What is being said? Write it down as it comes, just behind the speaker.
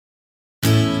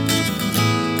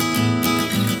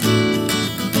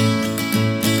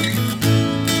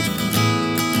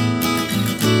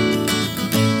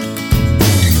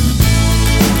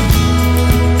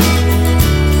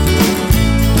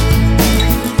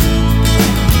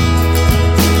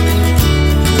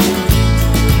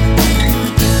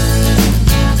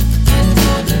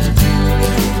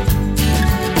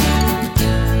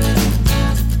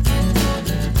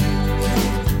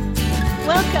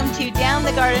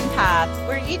Garden Path,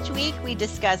 where each week we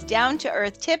discuss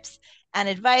down-to-earth tips and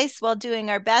advice while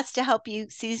doing our best to help you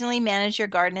seasonally manage your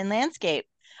garden and landscape.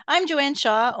 I'm Joanne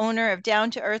Shaw, owner of Down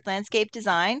to Earth Landscape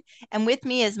Design, and with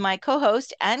me is my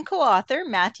co-host and co-author,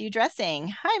 Matthew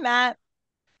Dressing. Hi, Matt.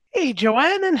 Hey,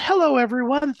 Joanne, and hello,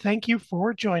 everyone. Thank you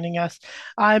for joining us.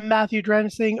 I'm Matthew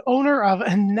Drensing, owner of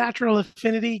Natural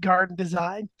Affinity Garden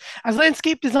Design. As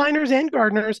landscape designers and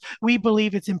gardeners, we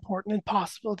believe it's important and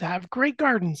possible to have great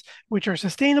gardens, which are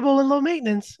sustainable and low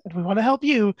maintenance, and we want to help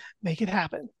you make it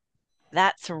happen.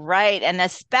 That's right. And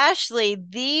especially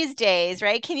these days,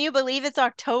 right? Can you believe it's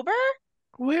October?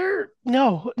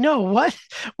 No, what?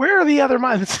 Where are the other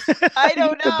months? I You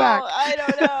don't know. go back. I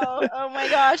don't know. Oh my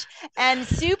gosh. And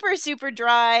super, super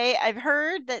dry. I've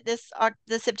heard that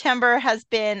the September has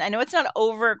been, I know it's not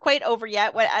over, quite over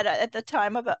yet at the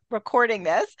time of recording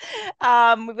this.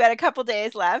 We've got a couple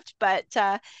days left, but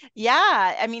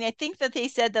yeah, I mean, I think that they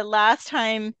said the last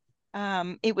time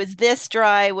it was this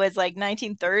dry was like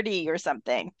 1930 or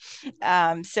something.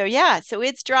 So yeah, so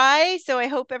it's dry. So I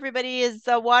hope everybody is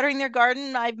watering their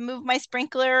garden. I've moved my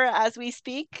sprinkler as we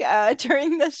speak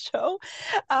during this show.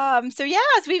 So yeah,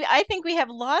 I think we have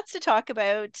lots to talk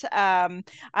about. I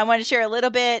want to share a little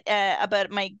bit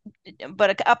about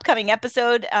an upcoming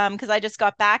episode because I just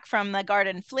got back from the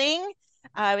garden fling.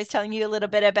 I was telling you a little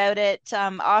bit about it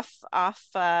off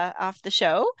the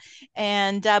show,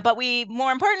 and but we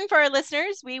more important for our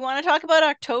listeners, we want to talk about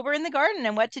October in the garden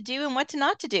and what to do and what to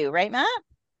not to do, right, Matt?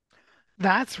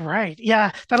 That's right.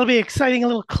 Yeah, that'll be exciting. A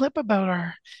little clip about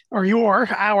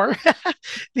our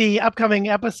the upcoming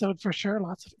episode for sure.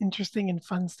 Lots of interesting and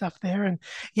fun stuff there. And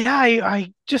yeah,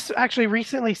 I just actually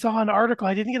recently saw an article.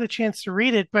 I didn't get a chance to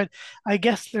read it, but I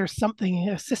guess there's something,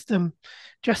 a system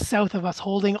just south of us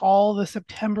holding all the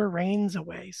September rains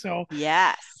away.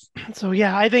 Yes. So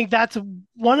yeah, I think that's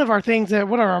one of our things that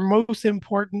one of our most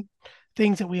important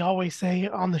things that we always say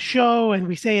on the show, and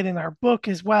we say it in our book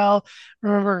as well.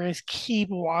 Remember, is keep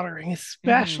watering, Hmm.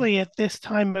 especially at this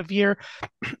time of year.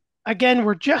 Again,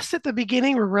 we're just at the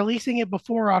beginning. We're releasing it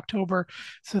before October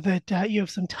so that you have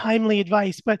some timely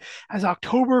advice. But as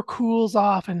October cools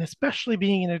off, and especially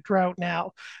being in a drought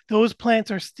now, those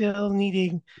plants are still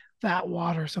needing that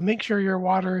water. So make sure you're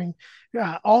watering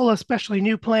all, especially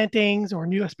new plantings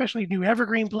or especially new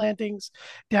evergreen plantings,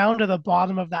 down to the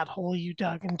bottom of that hole you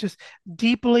dug, and just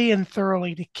deeply and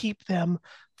thoroughly to keep them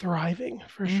thriving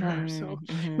for sure. Hmm. So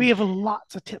Hmm. we have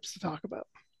lots of tips to talk about.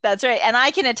 That's right. And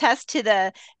I can attest to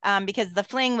the because the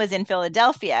fling was in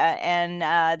Philadelphia, and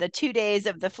the 2 days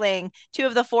of the fling, 2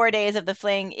 of the 4 days of the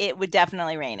fling, it was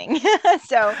definitely raining.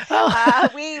 So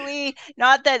Well, we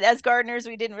not that as gardeners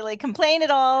we didn't really complain at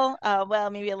all.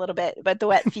 Well, maybe a little bit, but the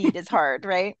wet feet is hard,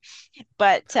 right?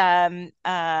 But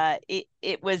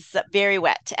it was very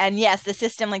wet. And yes, the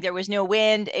system, like there was no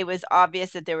wind. It was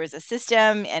obvious that there was a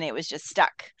system and it was just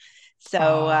stuck.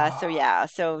 So ah, yeah,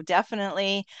 so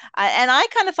definitely, and I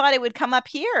kind of thought it would come up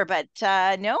here, but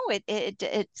no,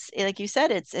 it's like you said,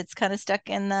 it's kind of stuck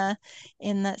in the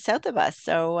south of us.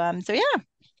 So yeah,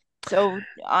 so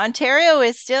Ontario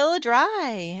is still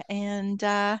dry, and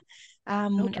still I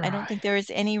don't dry. think there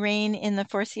is any rain in the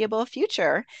foreseeable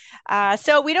future.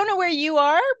 So we don't know where you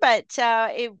are, but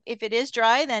if it is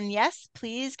dry, then yes,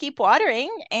 please keep watering.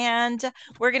 And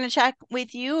we're going to chat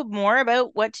with you more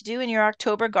about what to do in your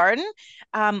October garden.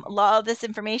 A lot of this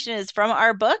information is from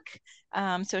our book.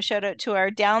 So shout out to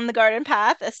our Down the Garden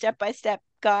Path, a step-by-step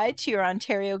guide to your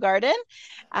Ontario garden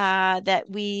that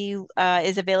we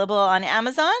is available on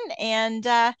Amazon. And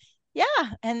yeah,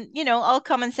 and all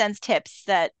common sense tips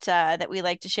that we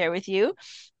like to share with you.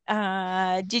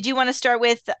 Did you want to start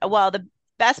with, well, the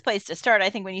best place to start, I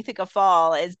think, when you think of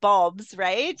fall is bulbs,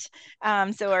 right?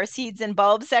 So our seeds and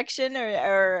bulb section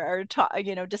or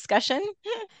discussion.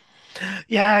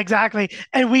 Yeah, exactly.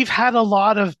 And we've had a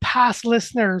lot of past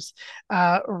listeners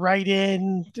write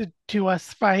in to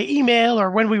us by email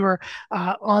or when we were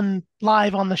on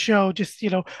live on the show, just,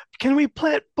 can we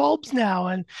plant bulbs now?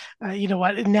 And you know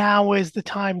what? Now is the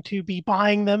time to be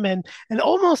buying them and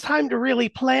almost time to really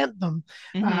plant them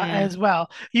Hmm. as well.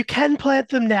 You can plant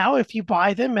them now if you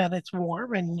buy them and it's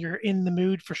warm and you're in the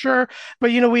mood for sure.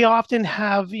 But, we often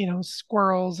have,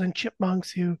 squirrels and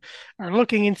chipmunks who are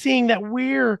looking and seeing that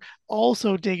we're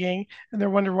also digging and they're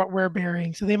wondering what we're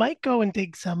burying. So they might go and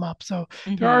dig some up. So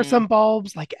there are Hmm. some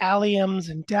bulbs like alliums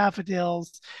and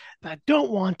daffodils that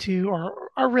don't want to or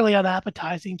are really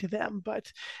unappetizing to them.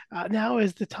 But now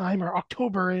is the time, or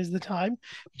October is the time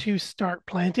to start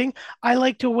planting. I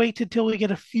like to wait until we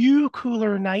get a few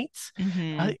cooler nights,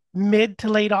 Hmm. mid to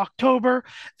late October.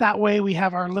 That way we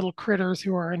have our little critters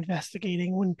who are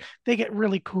investigating. When they get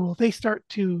really cool, they start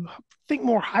to think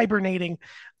more hibernating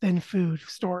than food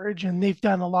storage, and they've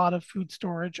done a lot of food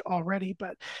storage already.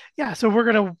 But yeah, so we're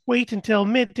going to wait until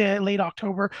mid to late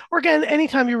October, or again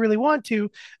anytime you really want to,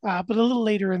 but a little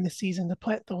later in the season, to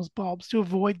plant those bulbs to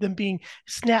avoid them being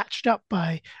snatched up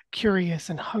by curious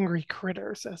and hungry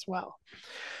critters as well.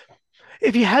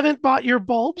 If you haven't bought your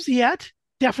bulbs yet,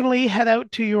 definitely head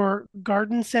out to your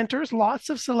garden centers. Lots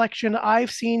of selection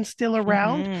I've seen still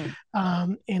around,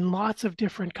 Hmm. in lots of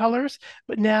different colors.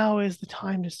 But now is the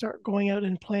time to start going out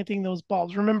and planting those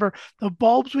bulbs. Remember, the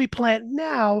bulbs we plant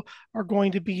now are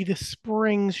going to be the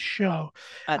spring's show.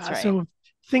 That's right. So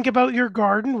think about your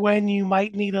garden when you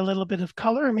might need a little bit of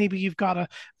color. Maybe you've got a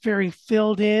very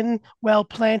filled in, well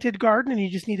planted garden and you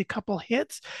just need a couple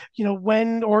hits.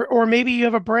 When, or maybe you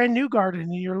have a brand new garden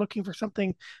and you're looking for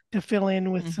something to fill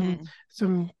in with Hmm.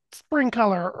 some spring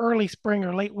color, early spring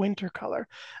or late winter color.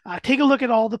 Take a look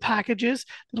at all the packages.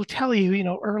 It'll tell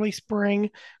you, early spring,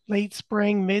 late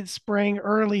spring, mid spring,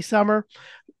 early summer,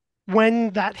 when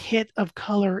that hit of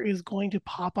color is going to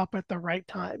pop up at the right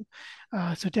time.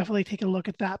 So definitely take a look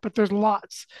at that. But there's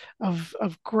lots of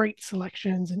great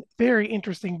selections and very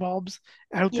interesting bulbs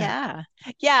out there. Yeah.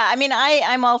 Yeah. I mean,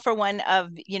 I'm all for one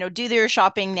of, do their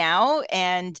shopping now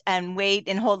and wait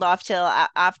and hold off till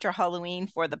after Halloween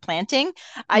for the planting.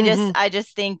 Mm-hmm. I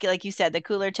just think, like you said, the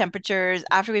cooler temperatures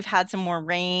after we've had some more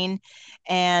rain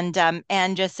and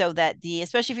just so that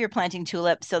especially if you're planting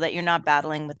tulips, so that you're not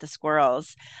battling with the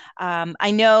squirrels.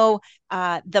 I know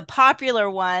the popular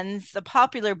ones, the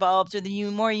popular bulbs or the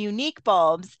more unique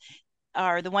bulbs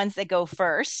are the ones that go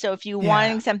first. So if you're Yeah.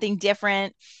 wanting something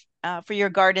different for your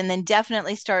garden, then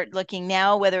definitely start looking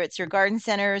now, whether it's your garden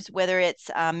centers, whether it's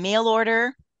mail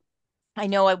order. I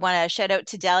know I want to shout out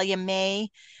to Dahlia May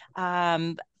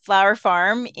Flower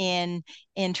Farm in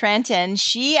Trenton.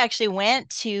 She actually went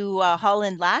to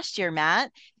Holland last year,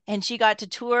 Matt, and she got to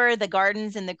tour the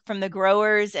gardens and from the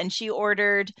growers, and she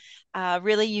ordered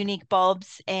really unique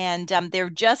bulbs, and they're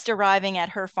just arriving at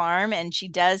her farm, and she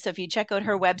does. So if you check out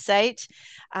her website,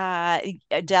 uh,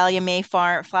 Dahlia May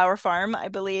Flower Farm, I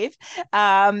believe,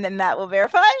 and that will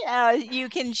verify. You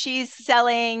can. She's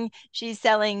selling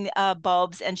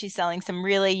bulbs, and she's selling some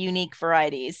really unique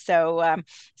varieties. So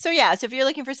yeah. So if you're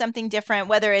looking for something different,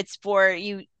 whether it's for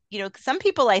you, some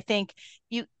people I think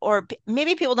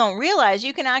maybe people don't realize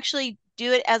you can actually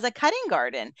do it as a cutting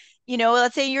garden.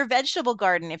 Let's say your vegetable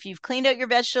garden. If you've cleaned out your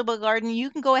vegetable garden, you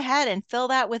can go ahead and fill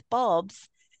that with bulbs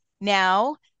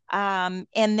now. And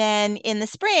then in the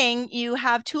spring, you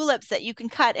have tulips that you can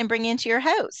cut and bring into your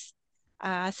house.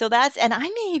 And I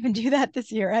may even do that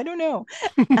this year. I don't know.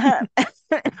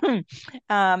 Uh,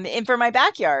 and for my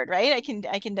backyard, right? I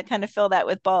can kind of fill that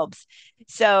with bulbs.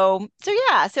 So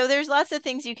yeah, so there's lots of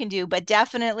things you can do, but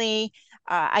definitely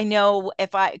I know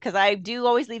because I do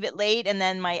always leave it late, and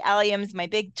then my alliums, my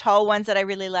big tall ones that I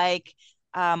really like,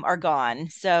 are gone.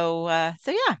 So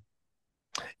yeah,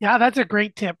 Yeah, that's a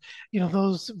great tip.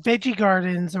 Those veggie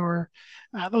gardens, or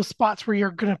those spots where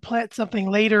you're going to plant something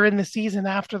later in the season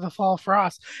after the fall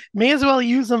frost, may as well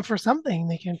use them for something.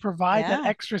 They can provide that yeah,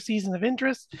 extra season of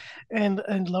interest and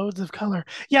loads of color.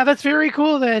 Yeah, that's very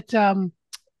cool that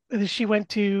she went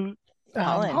to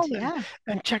Holland, Holland yeah,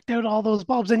 and checked out all those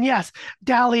bulbs. And yes,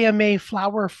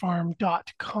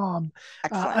 dahliamayflowerfarm.com, a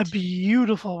excellent.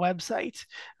 beautiful website.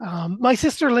 My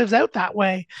sister lives out that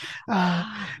way. Have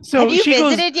So you she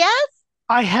goes, visited yet?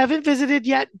 I haven't visited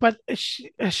yet, but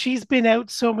she's been out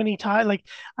so many times. Like,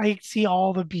 I see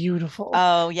all the beautiful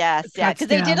Oh yes, yeah, cut because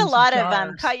they did a stems and lot of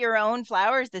jars. cut your own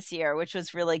flowers this year, which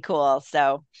was really cool.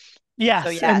 So Yes,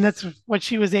 and yes, that's what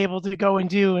she was able to go and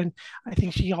do. And I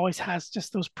think she always has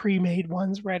just those pre-made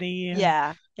ones ready. And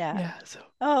yeah, yeah. yeah, so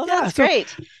Oh, yeah, that's so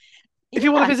great. if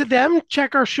you want to Yeah. visit them,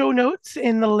 check our show notes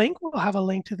in the link. We'll have a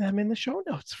link to them in the show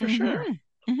notes for sure.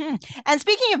 Mm-hmm. Mm-hmm. And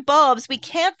speaking of bulbs, we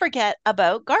can't forget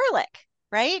about garlic,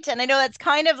 right? And I know that's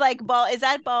kind of like bulb. Is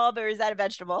that bulb or is that a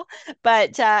vegetable?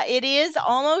 But it is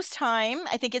almost time.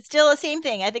 I think it's still the same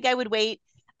thing. I think I would wait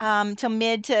till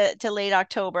mid to late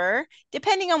October,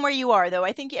 depending on where you are, though.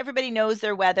 I think everybody knows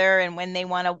their weather and when they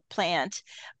want to plant.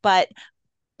 But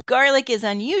garlic is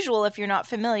unusual if you're not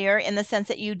familiar in the sense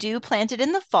that you do plant it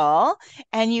in the fall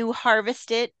and you harvest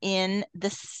it in the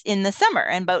summer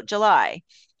and about July.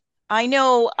 I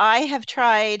know I have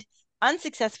tried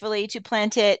unsuccessfully to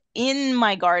plant it in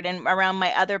my garden around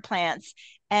my other plants.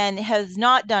 and has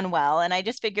not done well. And I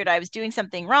just figured I was doing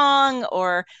something wrong,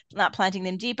 or not planting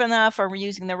them deep enough, or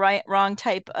using the wrong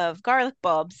type of garlic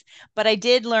bulbs. But I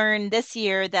did learn this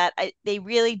year that they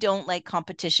really don't like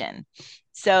competition.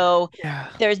 So Yeah.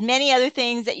 there's many other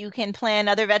things that you can plant,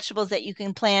 other vegetables that you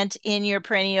can plant in your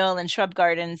perennial and shrub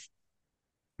gardens.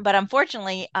 But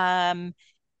unfortunately, garlic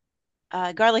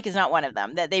is not one of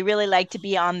them. That they really like to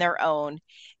be on their own,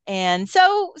 and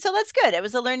so that's good. It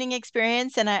was a learning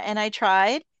experience, and I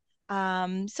tried.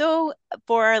 So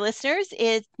for our listeners,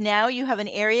 it's now you have an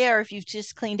area, or if you've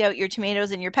just cleaned out your tomatoes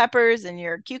and your peppers and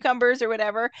your cucumbers or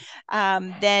whatever,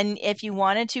 then if you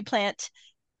wanted to plant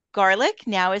garlic,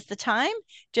 now is the time.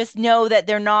 Just know that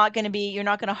you're not going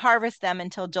to harvest them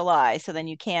until July. So then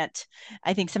you can't,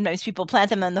 I think sometimes people plant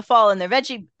them in the fall in their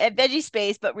veggie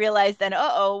space, but realize then,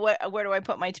 where do I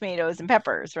put my tomatoes and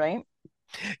peppers, right?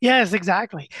 Yes,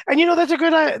 exactly. And that's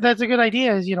a good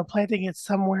idea is, planting it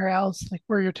somewhere else, like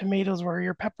where your tomatoes were,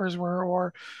 your peppers were,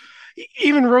 or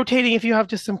even rotating. If you have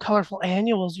just some colorful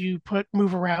annuals, you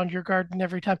move around your garden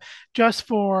every time, just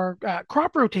for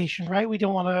crop rotation, right? We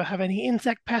don't want to have any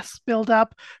insect pests build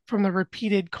up from the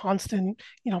repeated constant,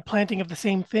 planting of the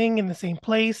same thing in the same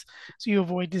place, so you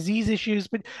avoid disease issues.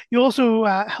 But you also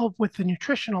help with the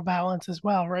nutritional balance as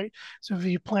well, right? So if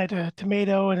you plant a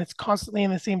tomato and it's constantly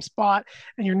in the same spot,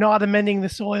 and you're not amending the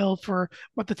soil for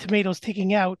what the tomato's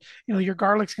taking out, your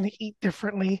garlic's going to eat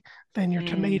differently than your Mm,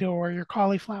 tomato or your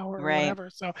cauliflower or right. whatever.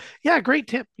 So yeah, great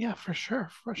tip. Yeah, for sure,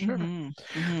 for sure. Hmm.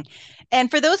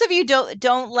 And for those of you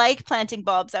don't like planting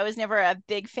bulbs, I was never a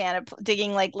big fan of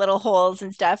digging like little holes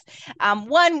and stuff.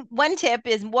 One tip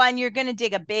is, you're going to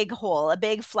dig a big hole, a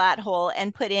big flat hole,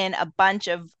 and put in a bunch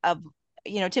of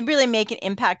to really make an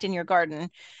impact in your garden.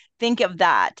 Think of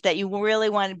that you really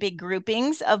want big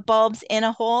groupings of bulbs in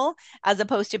a hole, as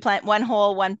opposed to plant one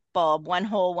hole, one bulb, one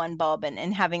hole, one bulb,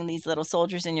 and having these little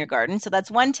soldiers in your garden. So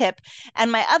that's one tip.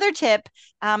 And my other tip,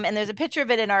 and there's a picture of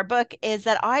it in our book, is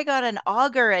that I got an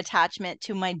auger attachment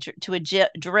to a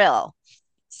drill.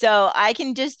 So I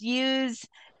can just use,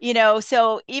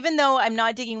 so even though I'm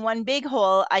not digging one big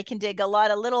hole, I can dig a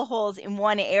lot of little holes in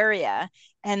one area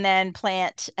and then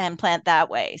plant that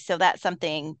way. So that's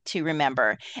something to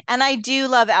remember. And I do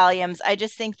love alliums. I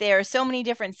just think there are so many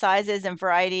different sizes and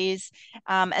varieties,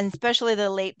 and especially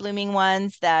the late blooming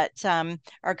ones that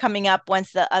are coming up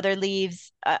once the other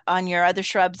leaves on your other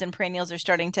shrubs and perennials are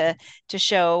starting to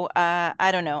show.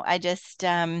 I don't know. I guess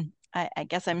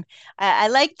I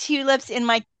like tulips in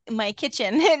my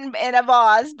kitchen in a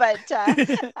vase, but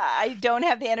I don't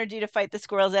have the energy to fight the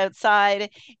squirrels outside.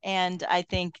 And I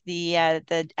think the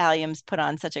alliums put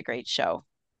on such a great show.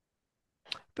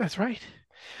 That's right.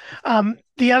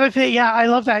 The other thing, yeah, I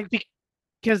love that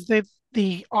because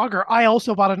the auger. I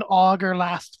also bought an auger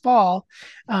last fall,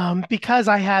 because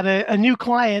I had a new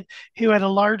client who had a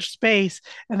large space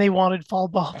and they wanted fall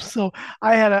bulbs. So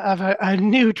I had a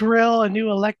new drill, a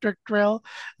new electric drill,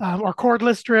 or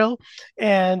cordless drill,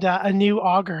 and a new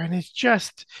auger, and it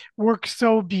just works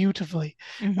so beautifully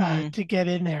Hmm. to get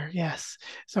in there. Yes.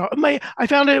 So I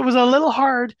found it was a little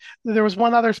hard. There was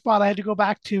one other spot I had to go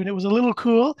back to, and it was a little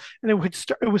cool, and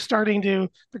it was starting to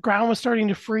the ground was starting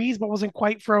to freeze, but wasn't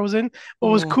quite frozen, but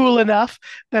was Ooh. cool enough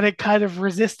that it kind of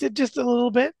resisted just a little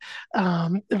bit.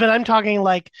 But I'm talking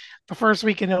like the first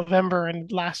week in November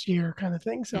and last year kind of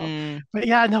thing. So, Mm. but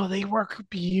yeah, no, they work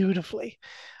beautifully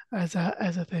as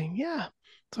a thing. Yeah.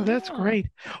 So that's Oh. great.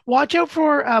 Watch out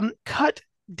for cut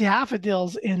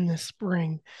daffodils in the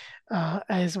spring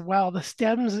as well. The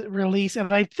stems release,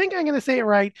 and I think I'm going to say it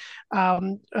right,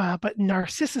 but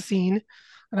narcissisine,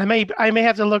 and I may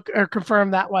have to look or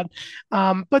confirm that one.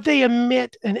 But they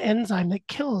emit an enzyme that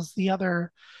kills the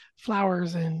other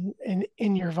flowers in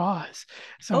your vase.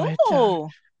 So it Oh.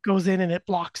 goes in and it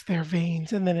blocks their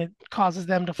veins, and then it causes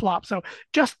them to flop. So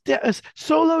just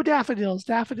solo daffodils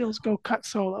go cut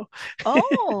solo.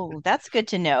 Oh, that's good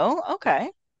to know. Okay.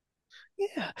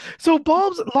 Yeah. So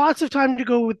bulbs, lots of time to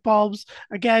go with bulbs.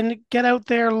 Again, get out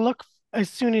there, look as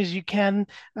soon as you can.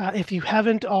 If you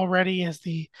haven't already, as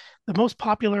the most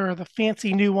popular or the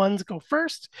fancy new ones go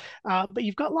first. But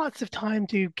you've got lots of time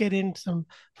to get in some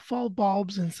fall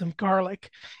bulbs and some garlic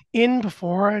in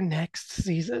before next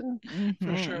season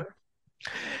for Hmm. sure.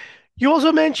 You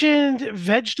also mentioned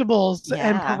vegetables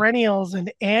and Yeah. perennials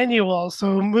and annuals.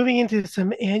 So, moving into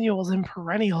some annuals and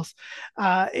perennials,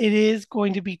 it is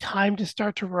going to be time to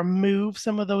start to remove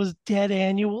some of those dead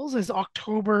annuals as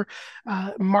October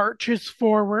marches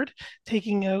forward,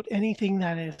 taking out anything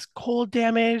that is cold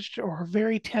damaged or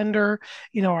very tender,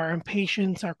 our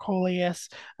impatiens, our coleus,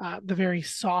 the very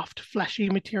soft, fleshy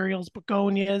materials,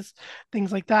 begonias,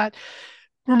 things like that.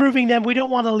 removing them, we don't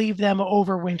want to leave them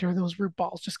over winter. Those root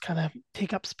balls just kind of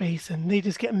take up space and they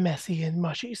just get messy and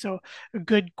mushy. So a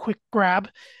good quick grab.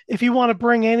 If you want to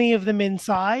bring any of them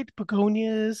inside,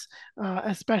 begonias,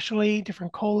 especially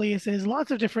different coleuses,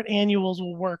 lots of different annuals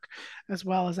will work as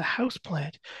well as a house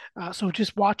plant. So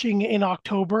just watching in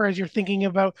October as you're thinking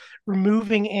about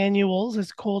removing annuals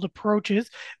as cold approaches,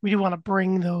 we do want to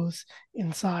bring those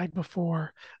inside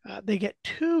before they get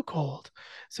too cold.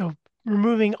 So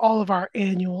removing all of our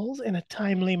annuals in a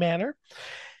timely manner.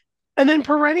 And then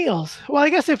perennials. Well, I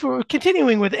guess if we're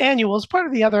continuing with annuals, part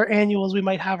of the other annuals we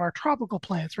might have our tropical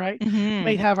plants, right? Mm-hmm.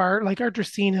 Might have our like our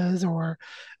dracaenas or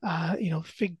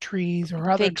fig trees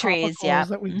or other Fig trees, yeah. tropicals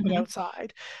that we put Mm-hmm.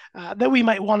 outside that we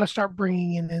might want to start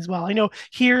bringing in as well. I know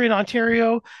here in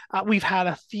Ontario, we've had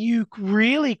a few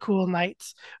really cool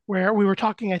nights where we were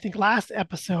talking. I think last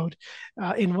episode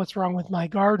in What's Wrong with My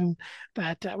Garden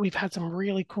that we've had some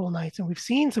really cool nights and we've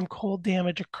seen some cold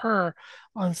damage occur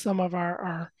on some of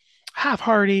our half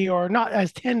hardy or not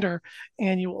as tender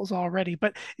annuals already,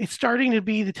 but it's starting to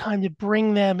be the time to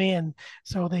bring them in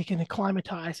so they can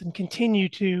acclimatize and continue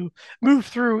to move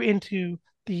through into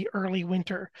the early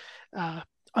winter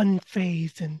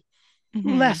unfazed and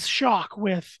Mm-hmm. less shock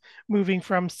with moving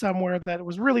from somewhere that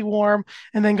was really warm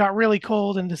and then got really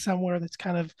cold into somewhere that's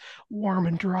kind of warm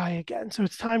and dry again. So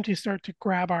it's time to start to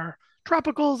grab our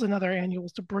tropicals and other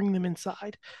annuals to bring them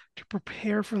inside to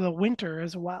prepare for the winter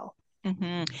as well.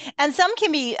 Hmm. And some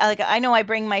can be like I know I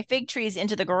bring my fig trees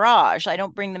into the garage. I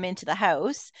don't bring them into the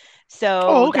house. Oh,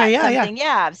 So okay. that's Yeah, yeah. something,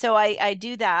 yeah. So I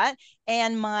do that.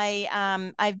 And my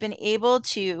I've been able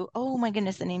to, oh my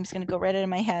goodness, the name's gonna go right out of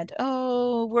my head.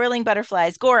 Oh, whirling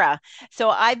butterflies, Gora.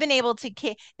 So I've been able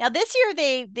to now this year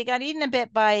they got eaten a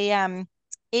bit by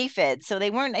aphids. So they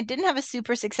weren't I didn't have a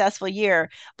super successful year,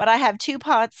 but I have two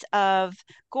pots of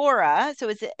Gora.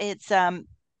 So it's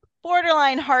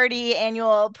borderline hardy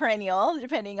annual perennial,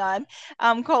 depending on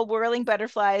called whirling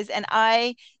butterflies. And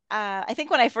I think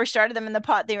when I first started them in the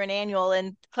pot, they were an annual,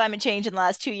 and climate change in the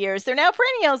last 2 years, they're now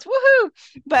perennials. Woohoo!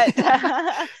 But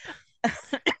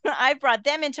I brought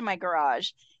them into my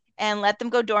garage and let them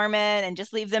go dormant and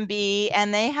just leave them be,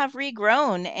 and they have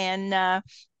regrown. And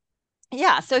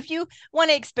yeah, so if you want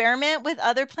to experiment with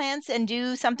other plants and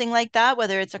do something like that,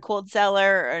 whether it's a cold cellar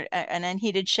or an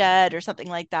unheated shed or something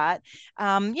like that,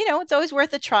 it's always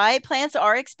worth a try. Plants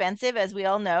are expensive, as we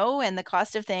all know, and the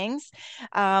cost of things.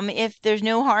 If there's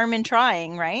no harm in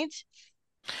trying, right?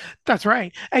 That's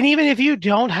right. And even if you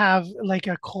don't have like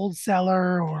a cold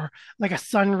cellar or like a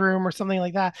sunroom or something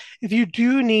like that, if you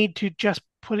do need to just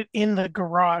put it in the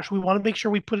garage, we want to make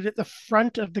sure we put it at the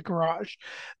front of the garage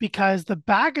because the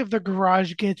back of the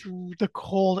garage gets the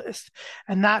coldest.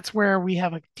 And that's where we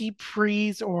have a deep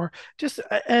freeze or just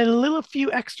a little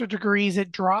few extra degrees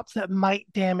it drops that might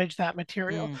damage that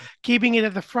material. Mm. Keeping it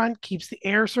at the front keeps the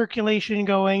air circulation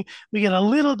going. We get a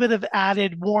little bit of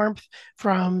added warmth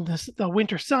from the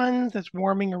winter sun that's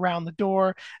warming around the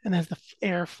door and as the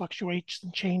air fluctuates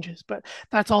and changes. But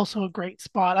that's also a great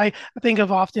spot. I think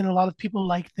of often a lot of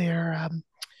people like their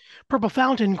purple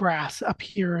fountain grass up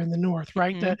here in the north,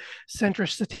 right? Hmm. The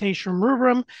Centris cetaceum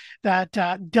rubrum that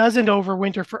doesn't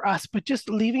overwinter for us, but just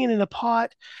leaving it in a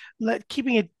pot,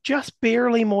 keeping it just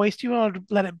barely moist. You want to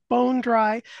let it bone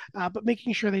dry, but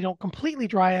making sure they don't completely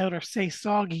dry out or stay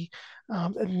soggy,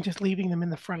 and just leaving them in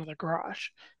the front of the garage.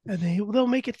 And they'll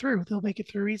make it through. They'll make it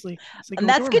through easily as they And go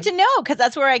that's good dormant. to know because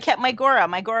that's where I kept my Gora.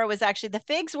 My Gora was actually the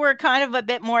figs were kind of a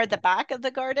bit more at the back of the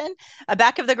garden,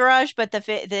 back of the garage, but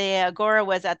the Gora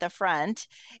was at the front.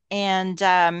 And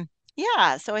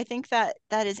yeah, so I think that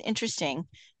that is interesting.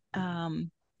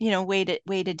 Um,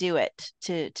 way to do it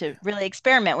to really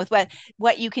experiment with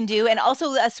what you can do, and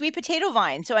also a sweet potato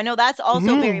vine. So I know that's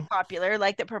also very Mm-hmm. popular,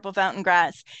 like the purple fountain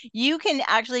grass. You can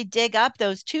actually dig up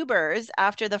those tubers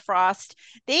after the frost.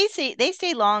 They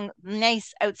stay long,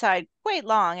 nice outside, quite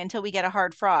long until we get a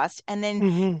hard frost. And then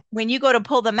Mm-hmm. when you go to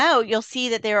pull them out, you'll see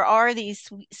that there are these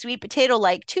sweet potato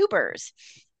like tubers.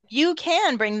 You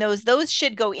can bring those. Those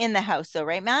should go in the house though,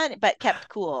 right, Matt? But kept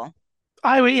cool.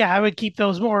 I would keep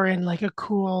those more in like a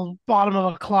cool bottom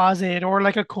of a closet or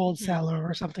like a cold Mhm. cellar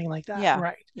or something like that. Yeah.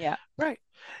 Right. Yeah. Right.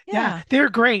 Yeah, Yeah. they're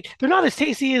great. They're not as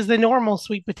tasty as the normal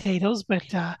sweet potatoes, but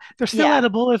they're still Yeah.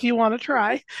 edible if you want to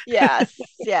try. Yes,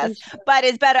 yes. For sure. But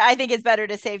it's better. I think it's better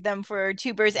to save them for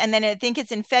tubers. And then I think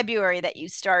it's in February that you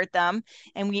start them.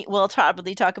 And we will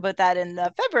probably talk about that in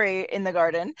the February in the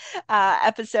garden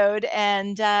episode.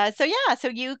 And so, yeah, so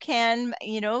you can,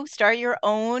 start your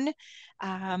own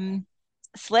um,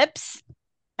 slips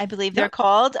I believe they're Yep.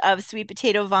 called, of sweet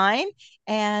potato vine,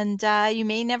 and you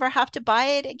may never have to buy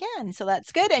it again. So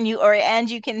that's good, and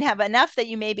you can have enough that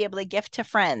you may be able to gift to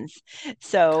friends.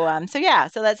 So yeah,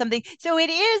 so that's something. So it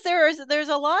is there's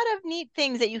a lot of neat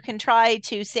things that you can try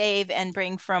to save and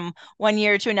bring from one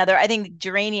year to another. I think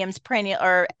geraniums, perennial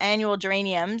or annual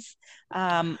geraniums,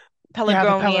 um, Yeah,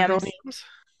 the pelargoniums pelargoniums.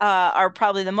 are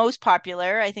probably the most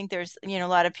popular. I think there's, a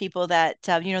lot of people that,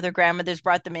 their grandmothers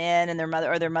brought them in and their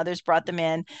mothers brought them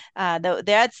in.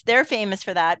 They're famous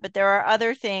for that, but there are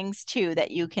other things too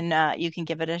that you can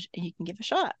give a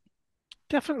shot.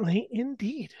 Definitely,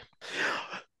 indeed.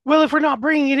 Well, if we're not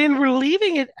bringing it in, we're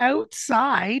leaving it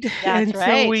outside. That's And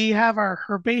so right. we have our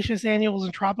herbaceous annuals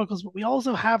and tropicals, but we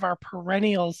also have our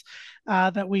perennials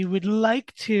that we would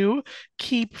like to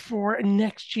keep for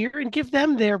next year and give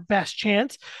them their best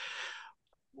chance.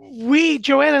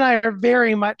 Joanne and I are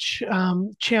very much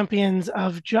champions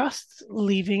of just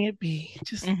leaving it be.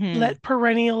 Just Hmm. let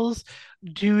perennials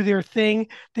do their thing.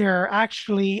 They're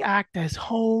actually act as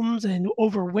homes and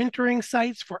overwintering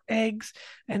sites for eggs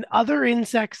and other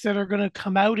insects that are going to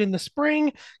come out in the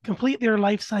spring, complete their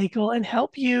life cycle, and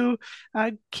help you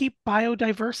keep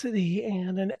biodiversity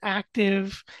and an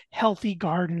active, healthy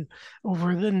garden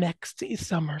over the next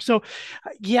summer. So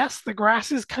yes, the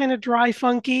grass is kind of dry,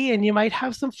 funky, and you might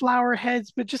have some flower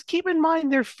heads, but just keep in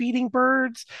mind they're feeding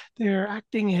birds. They're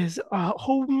acting as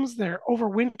homes. They're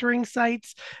overwintering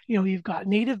sites. You've got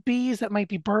native bees that might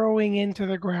be burrowing into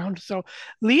the ground. So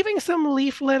leaving some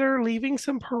leaf litter, leaving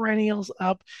some perennials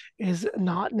up is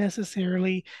not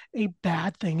necessarily a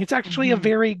bad thing. It's actually a Hmm.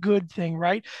 very good thing,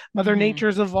 right? Mother Hmm.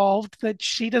 Nature's evolved that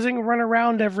she doesn't run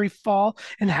around every fall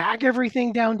and hack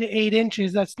everything down to 8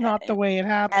 inches. That's not the way it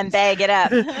And happens. bag it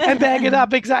up. And bag it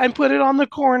up and put it on the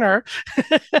corner.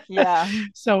 Yeah.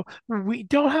 So we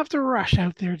don't have to rush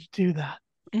out there to do that.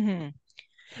 Hmm.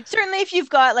 Certainly, if you've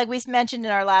got, like we mentioned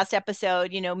in our last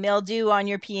episode, mildew on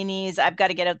your peonies, I've got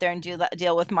to get out there and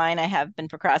deal with mine. I have been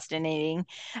procrastinating.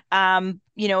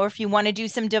 Or if you want to do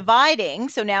some dividing,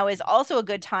 so now is also a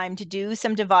good time to do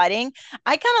some dividing.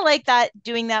 I kind of like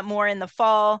doing that more in the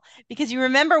fall because you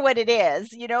remember what it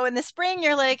is. In the spring,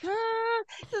 you're like,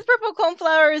 is this purple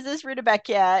coneflower? Is this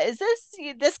rudbeckia? Is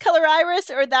this color iris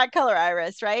or that color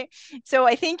iris, right? So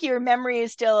I think your memory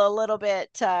is still a little bit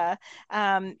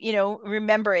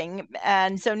remembering.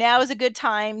 And so now is a good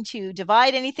time to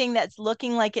divide anything that's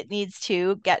looking like it needs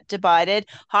to get divided.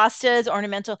 Hostas,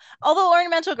 ornamental, although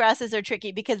ornamental grasses are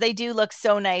tricky because they do look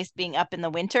so nice being up in the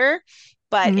winter.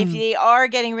 But if Mm, they are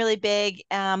getting really big,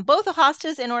 both the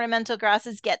hostas and ornamental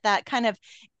grasses get that kind of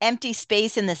empty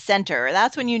space in the center.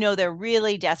 That's when you know they're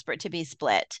really desperate to be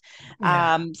split. yeah.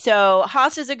 So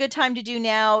hosta is a good time to do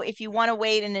now if you want to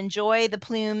wait and enjoy the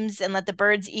plumes and let the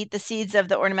birds eat the seeds of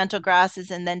the ornamental grasses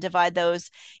and then divide those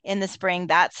in the spring.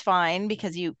 That's fine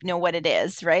because you know what it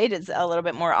is, right? It's a little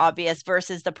bit more obvious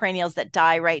versus the perennials that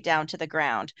die right down to the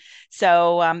ground.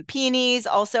 So peonies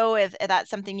also, if that's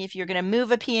something, if you're going to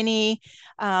move a peony,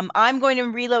 I'm going to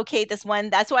relocate this one.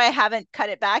 That's why I haven't cut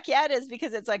it back yet, is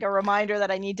because it's like a reminder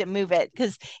that I need to move it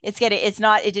because it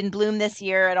didn't bloom this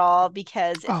year at all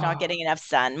because it's not Oh, getting enough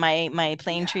sun. My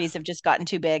plane yeah. trees have just gotten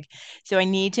too big. So I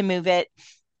need to move it.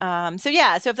 So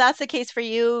yeah, so if that's the case for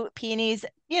you, peonies,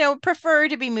 prefer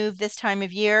to be moved this time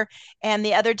of year. And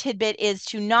the other tidbit is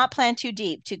to not plant too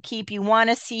deep, you want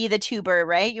to see the tuber,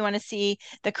 right? You want to see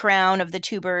the crown of the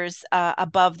tubers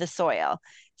above the soil.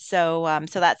 So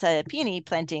that's a peony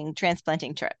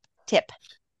transplanting tip.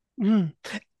 Mm.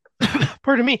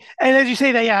 Pardon me. And as you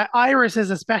say that, yeah, irises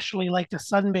especially like to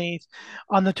sunbathe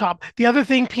on the top. The other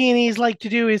thing peonies like to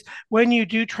do is when you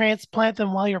do transplant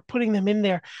them while you're putting them in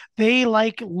there, they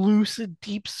like loose,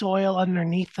 deep soil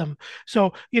underneath them.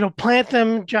 So, plant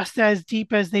them just as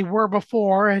deep as they were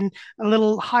before and a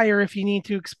little higher if you need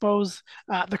to expose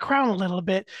the crown a little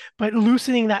bit, but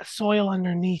loosening that soil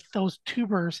underneath those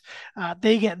tubers,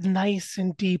 they get nice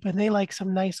and deep and they like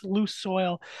some nice loose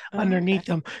soil Oh, okay. underneath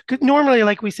them. 'Cause normally,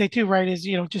 like we say too, right, is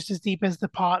just as deep as the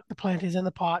pot, the plant is in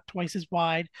the pot, twice as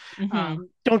wide. Hmm.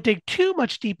 Don't dig too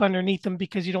much deep underneath them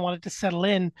because you don't want it to settle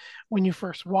in when you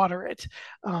first water it.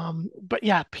 But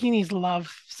yeah, peonies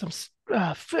love some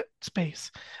foot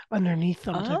space underneath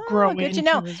them to Oh, grow good to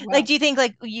know. into as Like, well. do you think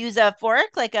like use a fork,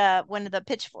 like one of the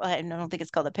I don't think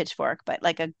it's called a pitchfork, but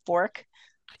like a fork?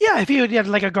 Yeah, if you had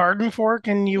like a garden fork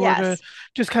and you were to Yes.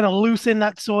 just kind of loosen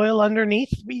that soil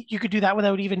underneath, you could do that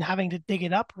without even having to dig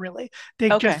it up, really.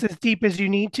 Dig Okay. just as deep as you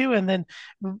need to and then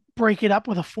break it up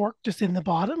with a fork just in the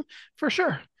bottom for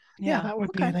sure. yeah, Yeah. that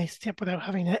would be a Okay. nice tip without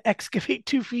having to excavate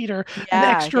 2 feet or an Yeah.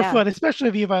 extra Yeah. foot, especially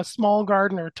if you have a small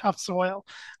garden or tough soil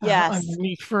Yes.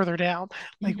 underneath further down,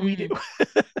 like we do.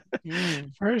 Mm-hmm.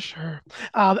 Mm. For sure.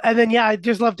 And then, yeah, I'd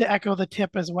just love to echo the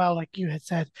tip as well. Like you had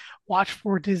said, watch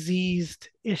for diseased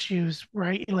issues,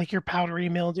 right? Like your powdery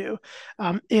mildew.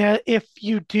 If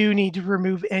you do need to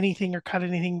remove anything or cut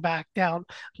anything back down,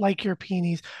 like your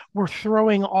peonies, we're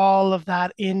throwing all of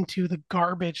that into the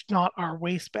garbage, not our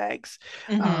waste bags.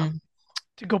 Mm-hmm. Um,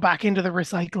 to go back into the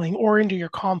recycling or into your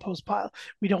compost pile.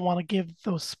 We don't want to give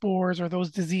those spores or those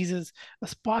diseases a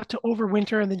spot to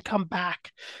overwinter and then come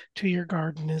back to your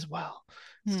garden as well.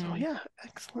 So Hmm. yeah,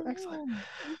 excellent, excellent.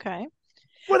 Mm. Okay.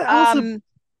 What else? Um,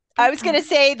 I was going to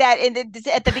say that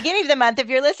at the beginning of the month, if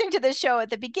you're listening to this show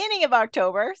at the beginning of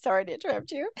October, sorry to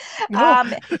interrupt you, No,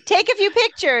 um, take a few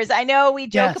pictures. I know we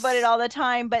joke about it yes, all the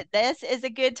time, but this is a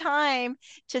good time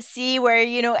to see where,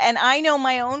 and I know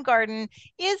my own garden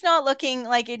is not looking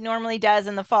like it normally does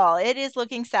in the fall. It is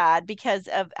looking sad because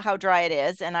of how dry it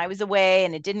is. And I was away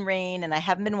and it didn't rain and I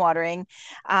haven't been watering.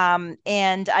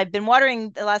 And I've been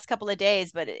watering the last couple of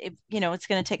days, but it's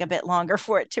going to take a bit longer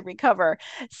for it to recover.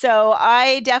 So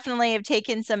I definitely have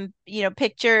taken some,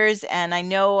 pictures, and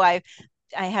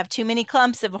I have too many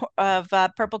clumps of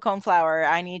purple coneflower.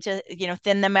 I need to,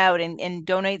 thin them out and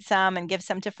donate some and give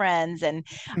some to friends. And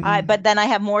mm. but then I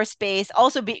have more space.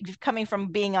 Also, coming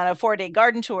from being on a 4-day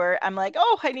garden tour, I'm like,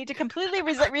 oh, I need to completely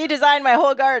redesign my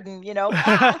whole garden.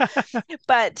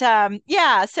 But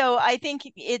yeah, so I think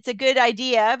it's a good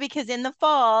idea because in the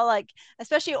fall, like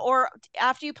especially or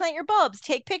after you plant your bulbs,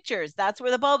 take pictures. That's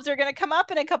where the bulbs are going to come up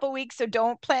in a couple weeks. So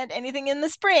don't plant anything in the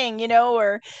spring,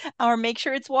 or make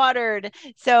sure it's watered.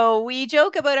 So we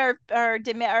joke about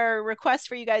our request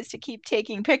for you guys to keep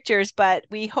taking pictures, but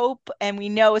we hope and we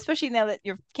know, especially now that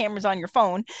your camera's on your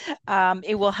phone,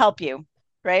 it will help you,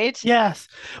 right? Yes.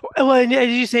 Well, and as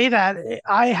you say that,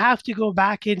 I have to go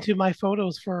back into my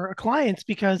photos for clients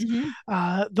because Hmm.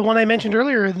 the one I mentioned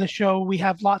earlier in the show, we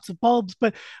have lots of bulbs,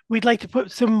 but we'd like to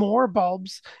put some more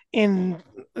bulbs in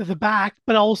the back,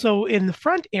 but also in the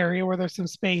front area where there's some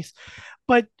space.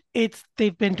 But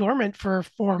they've been dormant for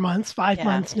 4 months, five Yeah,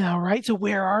 months now, right? So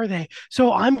where are they?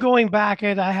 So I'm going back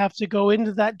and I have to go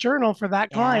into that journal for that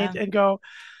yeah. client and go,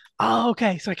 oh,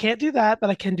 okay. So I can't do that, but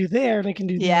I can do there and I can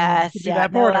do there and I can Yes, do yeah.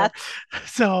 that No, border. that's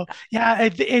So yeah,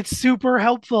 it's super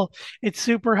helpful. It's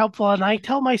super helpful. And I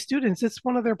tell my students it's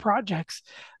one of their projects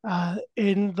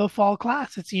in the fall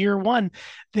class. It's year one.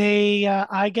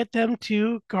 I get them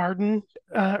to garden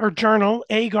or journal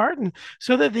a garden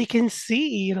so that they can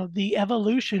see, the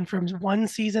evolution from one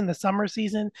season, the summer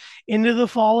season, into the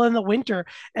fall and the winter.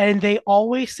 And they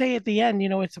always say at the end,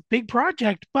 it's a big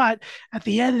project, but at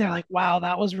the end they're like, wow,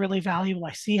 that was really valuable.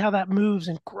 I see how that moves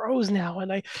and grows now,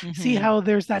 and I see hmm how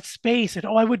there's that space, and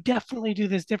I would definitely do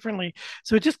this differently.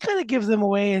 So it just kind of gives them a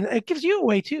way, and it gives you a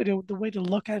way too, the way to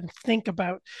look at and think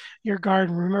about your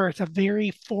garden. Remember, it's a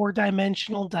very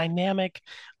four-dimensional dynamic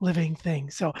living thing.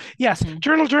 So yes, hmm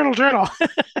journal, journal, journal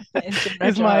Journal,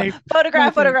 is journal. my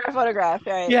Photograph, thing. photograph, photograph.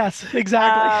 Right. Yes,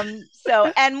 exactly.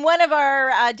 And one of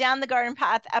our Down the Garden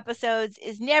Path episodes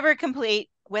is never complete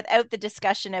without the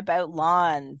discussion about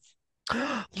lawns.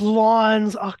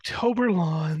 Lawns, October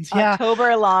lawns. Yeah,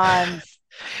 October lawns.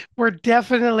 we're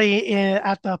definitely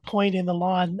at the point in the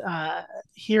lawn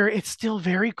here. It's still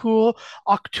very cool.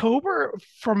 October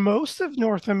for most of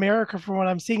North America, from what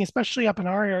I'm seeing, especially up in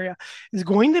our area, is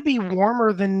going to be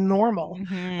warmer than normal.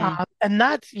 Hmm. And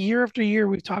that's year after year.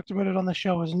 We've talked about it on the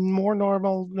show, is more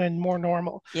normal than more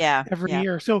normal Yeah, every yeah.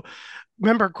 year. So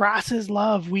remember, grasses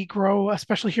love. We grow,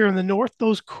 especially here in the north,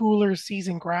 those cooler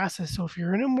season grasses. So if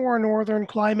you're in a more northern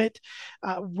climate,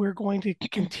 we're going to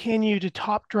continue to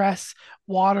top dress,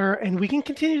 water, and we can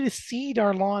continue to seed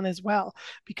our lawn as well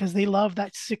because they love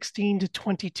that 16 to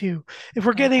 22. If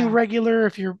we're getting Okay. regular,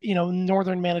 if you're,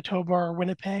 northern Manitoba or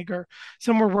Winnipeg or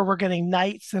somewhere where we're getting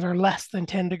nights that are less than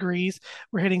 10 degrees,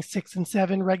 we're hitting 6 and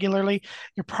 7 regularly,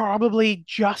 you're probably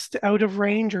just out of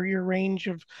range, or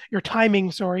your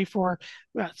timing, sorry, for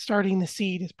starting the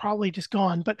seed is probably just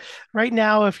gone. But right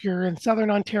now, if you're in Southern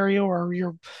Ontario or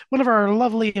you're one of our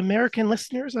lovely American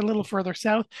listeners a little further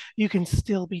south, you can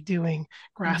still be doing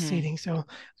grass Hmm. seeding. So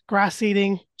grass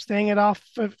seeding, staying it off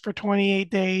for 28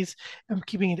 days and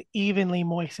keeping it evenly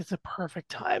moist. It's a perfect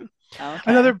time. Okay.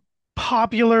 Another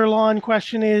popular lawn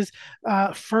question is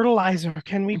fertilizer.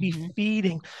 Can we be Hmm.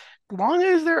 feeding? Long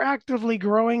as they're actively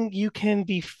growing, you can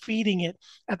be feeding it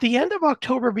at the end of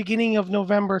October, beginning of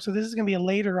November. So this is going to be a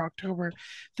later October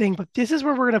thing, but this is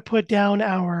where we're going to put down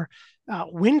our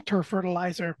winter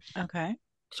fertilizer. Okay.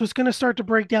 So it's going to start to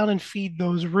break down and feed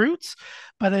those roots.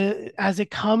 But as it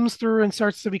comes through and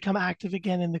starts to become active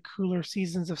again in the cooler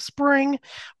seasons of spring,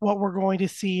 what we're going to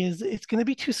see is it's going to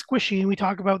be too squishy. And we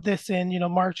talk about this in,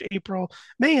 March, April,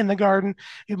 May in the garden.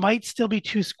 It might still be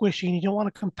too squishy, and you don't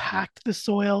want to compact the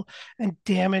soil and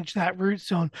damage that root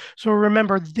zone. So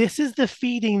remember, this is the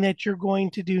feeding that you're going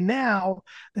to do now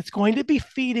that's going to be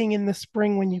feeding in the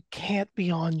spring when you can't be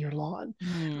on your lawn.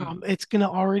 Hmm. It's going to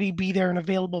already be there and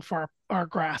available for our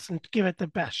grass and give it the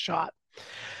best shot.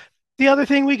 The other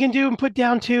thing we can do and put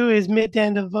down too is mid to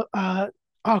end of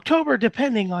October,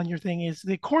 depending on your thing, is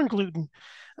the corn gluten.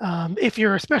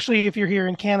 Especially if you're here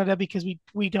in Canada, because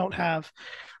we don't have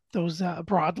those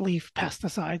broadleaf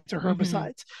pesticides or Mm-hmm.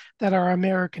 herbicides that our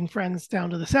American friends down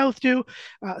to the south do.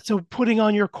 So putting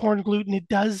on your corn gluten, it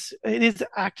is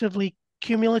actively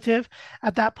cumulative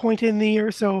at that point in the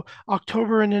year. So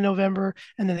October into November,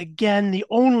 and then again, the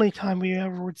only time we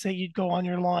ever would say you'd go on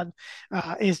your lawn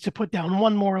is to put down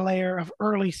one more layer of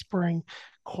early spring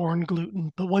corn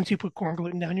gluten. But once you put corn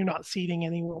gluten down, you're not seeding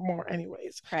anymore,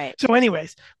 anyways. Right. So,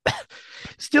 anyways,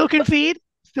 still can feed,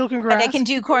 still can But I grass. can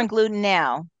do corn gluten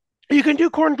now. You can do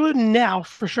corn gluten now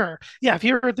for sure. Yeah, if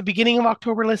you're at the beginning of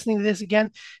October listening to this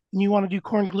again and you want to do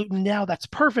corn gluten now, that's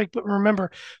perfect. But remember,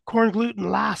 corn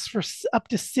gluten lasts for up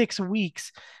to 6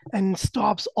 weeks and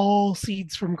stops all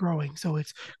seeds from growing. So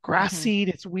it's grass Hmm. seed,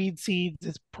 it's weed seeds,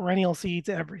 it's perennial seeds,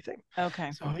 everything.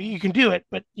 Okay. So you can do it,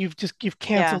 but you've Yeah.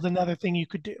 canceled another thing you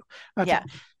could do. That's Yeah. all.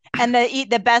 And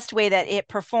the best way that it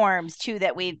performs too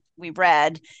that we've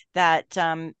read that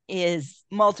is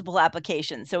multiple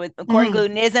applications. So corn Mm,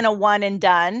 gluten isn't a one and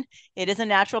done. It is a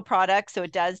natural product, so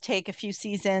it does take a few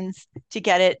seasons to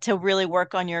get it to really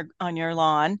work on your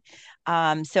lawn.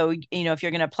 So if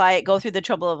you're going to apply it, go through the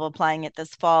trouble of applying it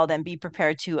this fall, then be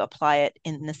prepared to apply it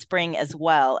in the spring as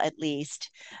well, at least.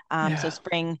 So yeah.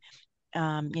 spring,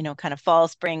 kind of fall,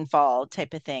 spring, fall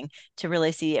type of thing to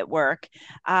really see it work.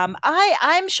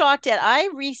 I'm shocked at I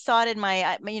resodded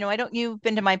I don't you've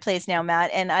been to my place now,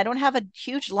 Matt, and I don't have a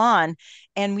huge lawn,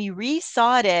 and we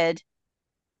resodded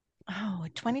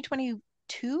 2022,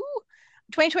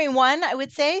 2021, I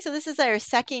would say. So this is our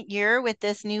second year with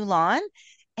this new lawn.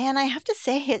 And I have to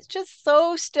say, it's just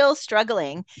so still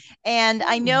struggling. And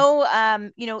I Mm,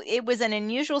 know, it was an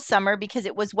unusual summer because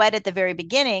it was wet at the very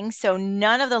beginning. So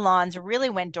none of the lawns really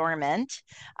went dormant.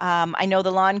 I know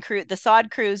the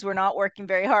sod crews were not working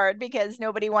very hard because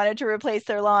nobody wanted to replace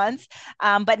their lawns.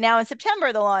 But now in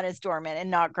September, the lawn is dormant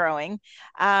and not growing.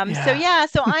 So yeah. yeah,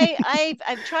 so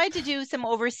I've tried to do some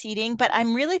overseeding, but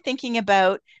I'm really thinking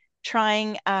about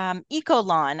trying Eco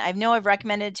Lawn. I know I've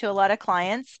recommended to a lot of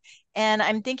clients, and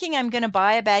I'm thinking I'm going to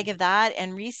buy a bag of that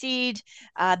and reseed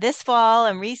this fall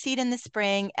and reseed in the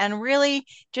spring, and really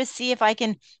just see if I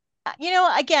can.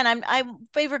 Again, I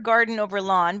favor garden over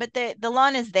lawn, but the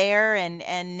lawn is there, and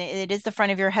it is the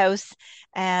front of your house,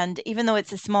 and even though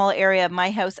it's a small area of my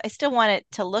house, I still want it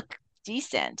to look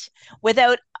decent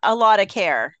without a lot of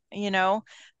care, so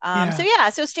Yeah. yeah,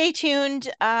 so stay tuned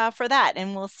for that,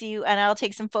 and we'll see. And I'll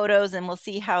take some photos, and we'll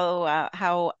see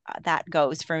how that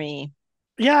goes for me.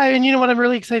 Yeah, and you know what? I'm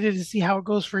really excited to see how it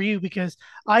goes for you because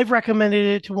I've recommended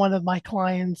it to one of my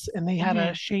clients, and they had a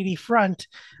Hmm. shady front,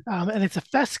 and it's a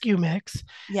fescue mix,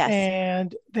 Yes.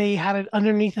 and they had it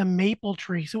underneath a maple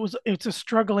tree, so it's a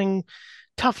struggling,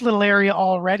 tough little area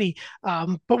already.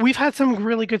 But we've had some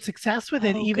really good success with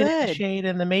it, Oh, even in the good. shade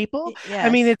and the maple. I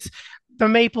mean, Yes. it's the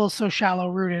maple's so shallow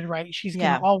rooted, right? She's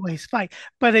gonna Yeah. always fight,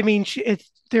 but I mean,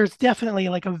 there's definitely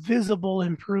like a visible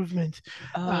improvement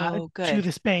Oh, to good.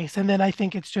 the space. And then I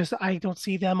think it's just I don't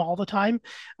see them all the time.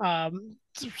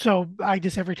 So I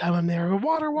just every time I'm there,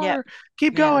 water, Yeah. water,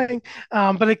 keep Yeah. going.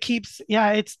 But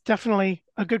yeah, it's definitely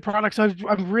a good product. So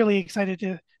I'm really excited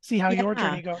to see how your Yeah.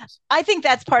 journey goes. I think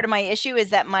that's part of my issue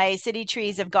is that my city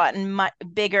trees have gotten much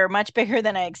bigger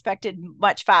than I expected,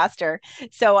 much faster.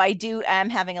 So am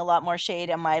having a lot more shade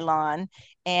on my lawn.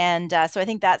 And so I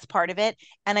think that's part of it.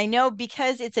 And I know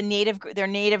because they're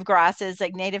native grasses,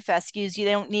 like native fescues, you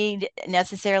don't need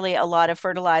necessarily a lot of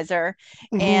fertilizer.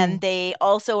 And Hmm. they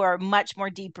also are much more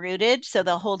deep rooted, so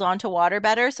they'll hold on to water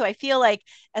better. So I feel like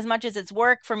as much as it's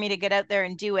work for me to get out there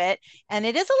and do it, and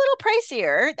it is a little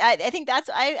pricier. I think I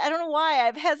don't know why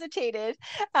I've hesitated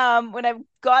when I've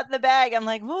got the bag. I'm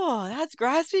like, oh, that's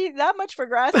grass seed, that much for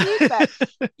grass seed, but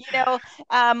you know,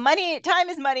 time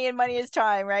is money, and money is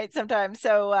time, right? Sometimes.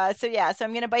 So yeah, so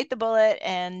I'm gonna bite the bullet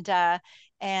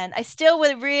And I still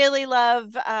would really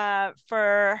love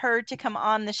for her to come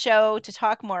on the show to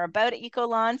talk more about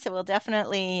Ecolawn. So we'll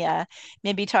definitely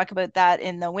maybe talk about that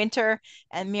in the winter,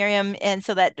 and Miriam, and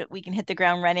so that we can hit the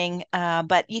ground running.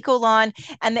 But Ecolawn,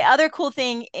 and the other cool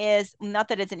thing is, not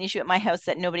that it's an issue at my house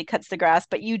that nobody cuts the grass,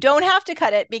 but you don't have to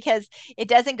cut it because it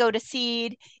doesn't go to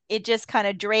seed. It just kind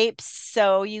of drapes,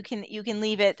 so you can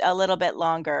leave it a little bit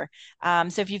longer.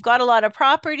 So if you've got a lot of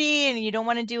property and you don't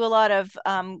want to do a lot of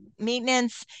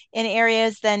maintenance in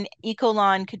areas, then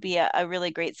Ecolawn could be a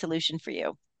really great solution for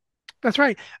you. That's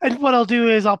right. And what I'll do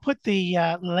is I'll put the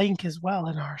link as well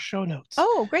in our show notes,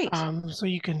 Oh, great. so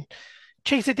you can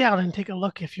chase it down and take a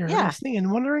look if you're Yeah. listening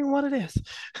and wondering what it is.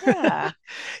 Yeah.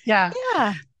 Yeah.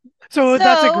 Yeah. So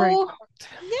that's a great So,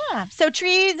 yeah. So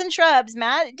trees and shrubs,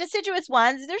 Matt, deciduous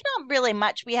ones, there's not really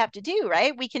much we have to do,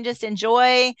 right? We can just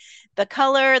enjoy the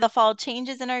color, the fall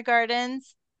changes in our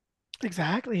gardens.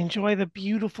 Exactly. Enjoy the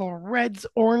beautiful reds,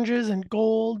 oranges, and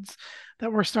golds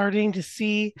that we're starting to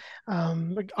see.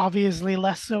 Like, obviously,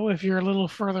 less so if you're a little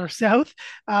further south.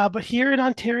 But here in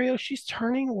Ontario, she's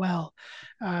turning well.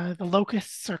 The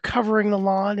locusts are covering the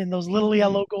lawn in those little Mhm.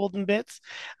 yellow golden bits,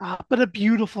 but a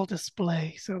beautiful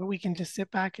display so that we can just sit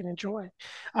back and enjoy.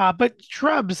 But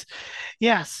shrubs,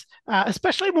 yes,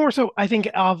 especially more so, I think,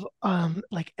 of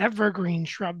like evergreen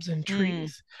shrubs and Mm,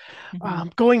 trees.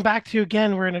 mhm. Going back to,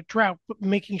 again, we're in a drought, but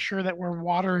making sure that we're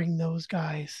watering those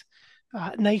guys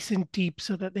nice and deep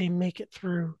so that they make it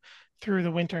through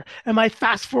the winter. Am I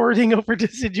fast forwarding over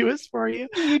deciduous for you?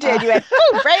 You did. You went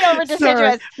poof, right over Sorry,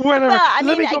 deciduous. whatever. Well, I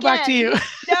Let mean, me go back to again, you.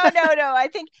 no, no, no. I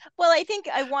think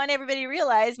I want everybody to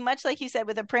realize, much like you said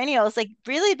with the perennials, like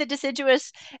really the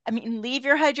deciduous, I mean, leave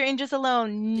your hydrangeas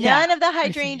alone. Yeah, None of the I see.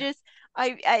 hydrangeas,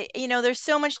 there's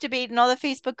so much debate in all the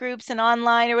Facebook groups and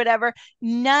online or whatever.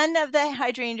 None of the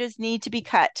hydrangeas need to be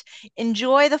cut.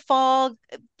 Enjoy the fall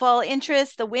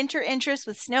interest, the winter interest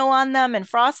with snow on them and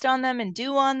frost on them and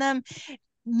dew on them.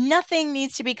 Nothing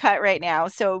needs to be cut right now,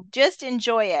 so just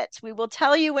enjoy it. We will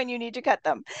tell you when you need to cut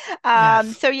them.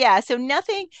 Yes. So yeah, so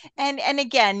nothing, and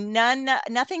again,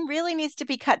 nothing really needs to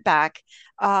be cut back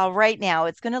right now.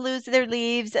 It's going to lose their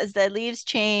leaves as the leaves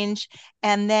change,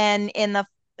 and then in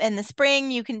the spring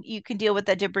you can deal with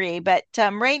the debris. But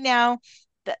right now,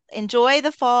 enjoy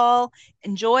the fall,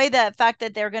 enjoy the fact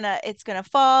that it's gonna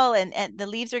fall, and the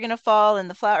leaves are gonna fall and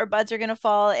the flower buds are gonna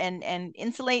fall, and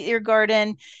insulate your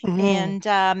garden, Mhm.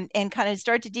 and kind of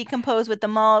start to decompose with the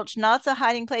mulch. Lots of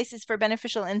hiding places for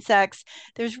beneficial insects.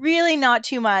 There's really not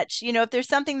too much. If there's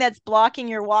something that's blocking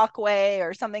your walkway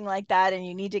or something like that, and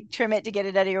you need to trim it to get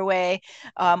it out of your way,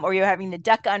 or you're having to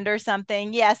duck under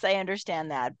something, yes, I understand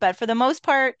that. But for the most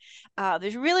part,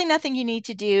 there's really nothing you need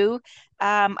to do.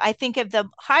 I think of the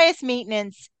highest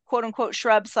maintenance quote unquote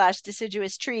shrub slash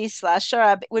deciduous tree slash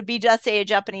shrub would be just say a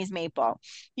Japanese maple.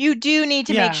 You do need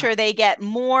to make Yeah. sure they get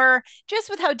more, just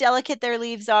with how delicate their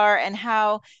leaves are and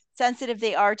how sensitive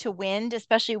they are to wind,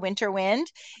 especially winter wind.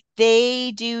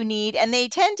 They do need, and they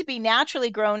tend to be naturally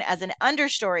grown as an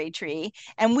understory tree,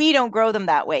 and we don't grow them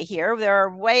that way here. They're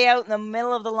way out in the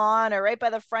middle of the lawn or right by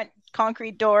the front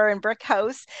concrete door and brick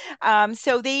house.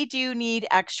 So they do need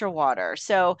extra water.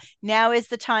 So now is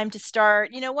the time to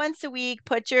start, once a week,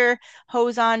 put your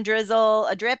hose on, drizzle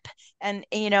a drip, and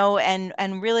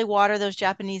really water those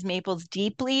Japanese maples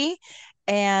deeply.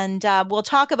 And we'll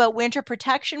talk about winter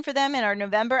protection for them in our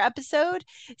November episode.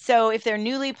 So if they're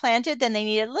newly planted, then they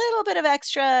need a little bit of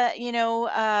extra,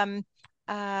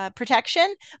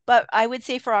 protection. But I would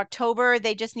say for October,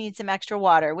 they just need some extra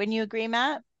water. Wouldn't you agree,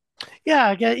 Matt?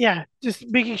 Yeah, yeah. Just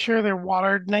making sure they're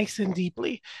watered nice and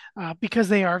deeply, because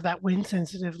they are that wind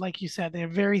sensitive, like you said. They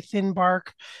have very thin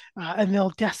bark, and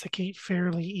they'll desiccate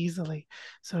fairly easily.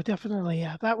 So definitely,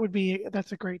 yeah,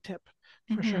 that's a great tip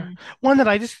for sure. Mhm. One that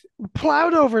I just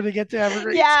plowed over to get to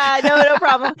evergreens. Yeah, no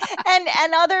problem.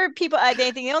 And other people, I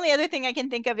think the only other thing I can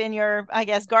think of in your, I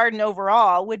guess, garden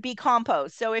overall would be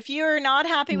compost. So if you're not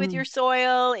happy with Mm, your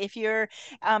soil, if you're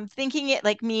thinking it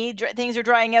like me, things are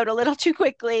drying out a little too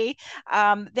quickly,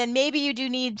 then maybe you do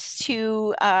need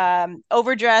to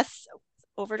overdress,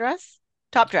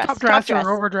 top top dress or dress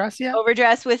overdress, yeah.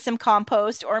 overdress with some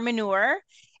compost or manure.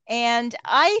 And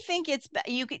I think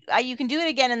you can do it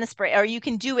again in the spring, or you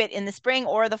can do it in the spring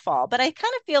or the fall. But I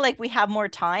kind of feel like we have more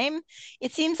time.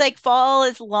 It seems like fall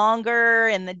is longer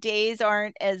and the days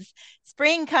aren't as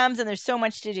spring comes and there's so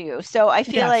much to do. So I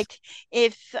feel Yes. like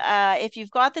if you've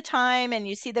got the time and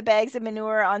you see the bags of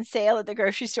manure on sale at the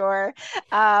grocery store,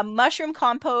 mushroom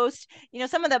compost,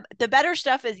 some of the better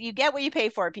stuff is you get what you pay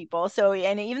for, people. So,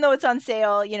 and even though it's on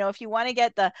sale, if you want to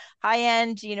get the high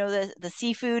end, the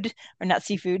seafood, or not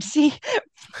seafood, sea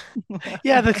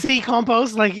Yeah, the sea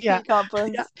compost, like yeah. sea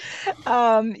Yeah.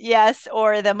 compost, yes,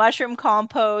 or the mushroom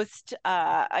compost,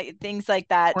 things like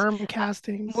that. Worm Uh,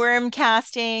 castings. Worm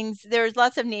castings. There's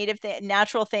lots of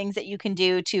natural things that you can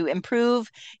do to improve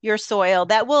your soil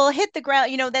that will hit the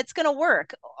ground, that's going to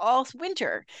work all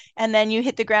winter. And then you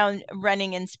hit the ground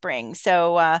running in spring.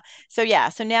 So yeah,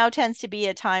 so now tends to be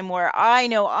a time where I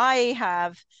know I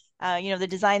have, the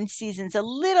design season's a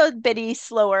little bitty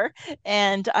slower,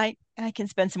 and I can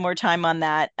spend some more time on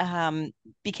that,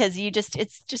 because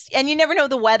it's just, and you never know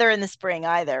the weather in the spring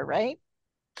either, right?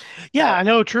 Yeah, So I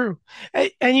know, true.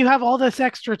 And you have all this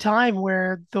extra time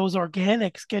where those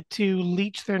organics get to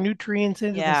leach their nutrients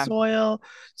into the yeah. soil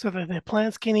so that the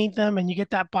plants can eat them, and you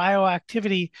get that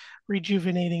bioactivity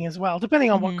rejuvenating as well,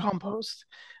 depending on what Hmm. compost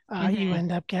you Hmm.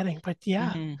 end up getting. But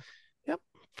yeah, Hmm. yep,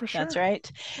 for That's sure.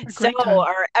 right. A So great time.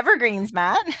 our evergreens,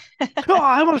 Matt. Oh,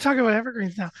 I want to talk about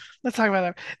evergreens now. Let's talk about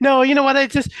that. No, you know what?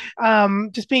 It's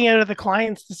just being out of the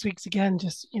clients this week's again,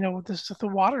 just this the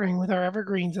watering with our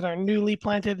evergreens and our newly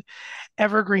planted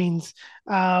evergreens.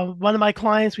 One of my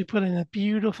clients, we put in a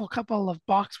beautiful couple of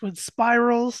boxwood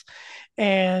spirals,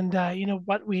 and you know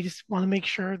what? We just want to make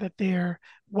sure that they're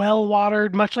well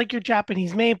watered, much like your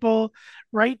Japanese maple,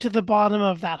 right to the bottom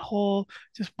of that hole,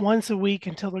 just once a week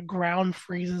until the ground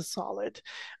freezes solid.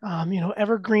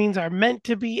 Evergreens are meant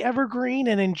to be evergreen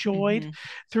and enjoyed Hmm.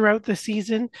 throughout the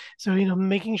season. So,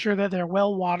 making sure that they're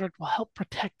well watered will help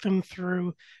protect them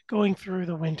through going through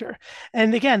the winter.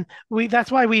 And again,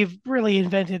 that's why we've really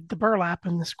invented the burlap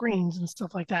and the screens and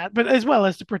stuff like that, but as well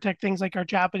as to protect things like our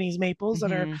Japanese maples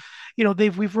that are,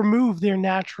 Hmm. we've removed their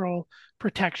natural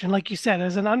protection. Like you said,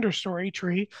 as an understory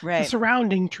tree, the Right.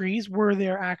 surrounding trees were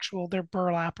their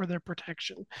burlap or their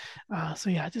protection. So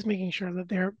yeah, just making sure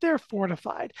that they're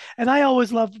fortified. And I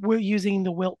always love using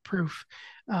the wilt proof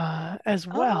as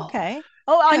Oh, well. okay.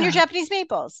 Oh, on your Yeah. Japanese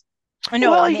maples. Oh,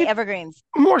 no, Well, on you the could evergreens.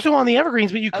 more so on the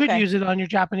evergreens, but you could Okay. use it on your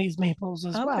Japanese maples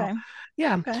as well. Okay.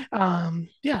 Yeah. Okay.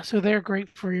 Yeah, so they're great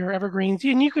for your evergreens.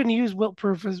 And you can use wilt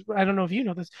proof as I don't know if you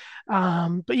know this,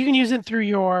 but you can use it through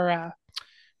your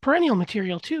perennial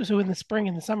material too. So in the spring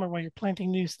and the summer while you're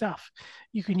planting new stuff,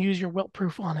 you can use your wilt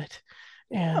proof on it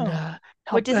and Oh,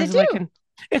 what help does it as like do? an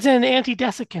it's an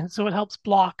anti-desiccant, so it helps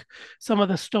block some of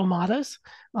the stomatas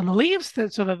on the leaves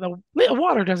so that the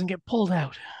water doesn't get pulled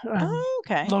out on Oh,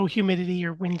 okay. low humidity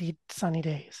or windy, sunny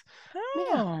days.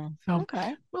 Yeah. Oh, So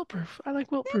okay. wilt-proof. I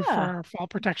like wilt-proof for Yeah. our fall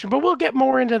protection, but we'll get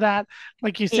more into that.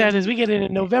 Like you said, as we get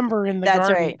into November in the That's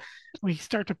garden, right. we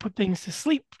start to put things to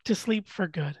sleep for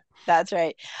good. That's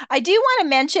right. I do want to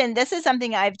mention this is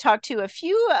something I've talked to a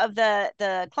few of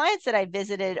the clients that I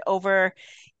visited over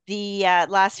the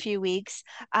last few weeks,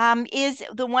 is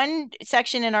the one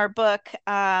section in our book,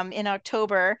 in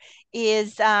October,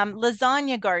 is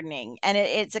lasagna gardening. And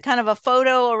it's a kind of a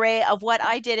photo array of what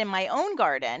I did in my own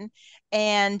garden.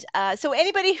 And so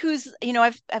anybody who's,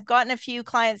 I've gotten a few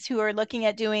clients who are looking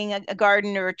at doing a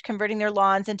garden or converting their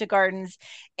lawns into gardens,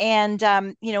 and,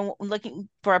 looking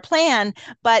for a plan,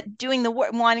 but doing the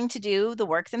work, wanting to do the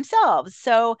work themselves.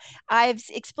 So I've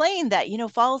explained that,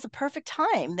 fall is a perfect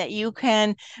time that you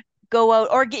can go out,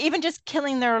 or even just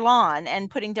killing their lawn and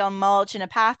putting down mulch in a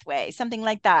pathway, something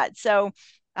like that. So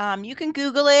you can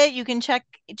Google it. You can check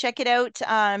it out.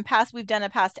 We've done a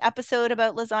past episode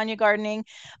about lasagna gardening,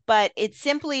 but it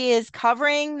simply is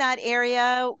covering that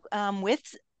area,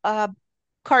 with uh,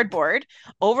 cardboard,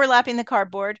 overlapping the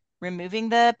cardboard, removing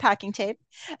the packing tape,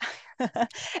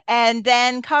 and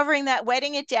then covering that,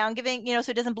 wetting it down, giving,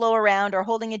 so it doesn't blow around, or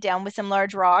holding it down with some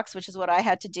large rocks, which is what I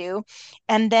had to do.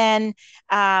 And then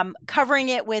covering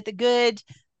it with a good,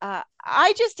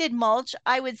 I just did mulch.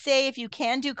 I would say if you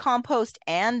can do compost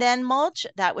and then mulch,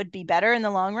 that would be better in the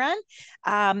long run.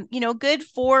 Good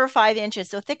 4 or 5 inches,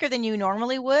 so thicker than you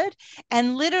normally would.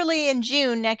 And literally in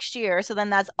June next year, so then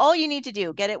that's all you need to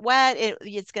do. Get it wet.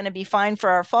 It's going to be fine for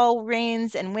our fall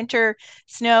rains and winter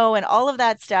snow and all of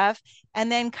that stuff. And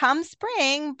then come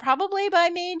spring, probably by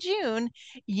May, June,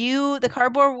 the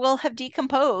cardboard will have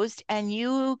decomposed and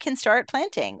you can start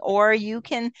planting, or you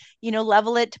can,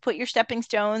 level it to put your stepping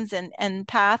stones and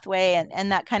pathway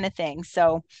and that kind of thing.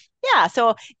 So Yeah,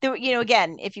 so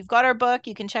again, if you've got our book,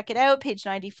 you can check it out, page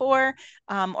 94,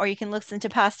 or you can listen to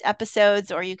past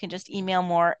episodes, or you can just email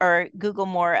more or Google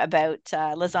more about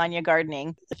lasagna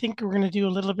gardening. I think we're going to do a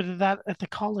little bit of that at the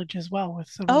college as well with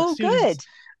some of the Oh, students good.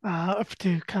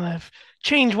 to kind of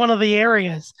change one of the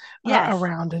areas Yes.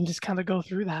 around and just kind of go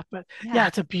through that. But yeah, Yeah.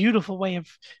 it's a beautiful way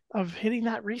of hitting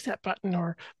that reset button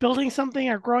or building something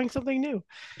or growing something new.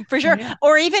 For So sure. yeah,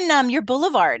 Or even your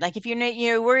boulevard. Like if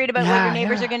you're worried about what your yeah,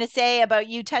 neighbors are yeah. going to say about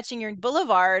you touching your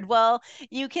boulevard, well,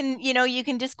 you can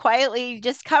just quietly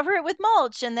just cover it with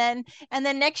mulch and then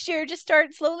next year just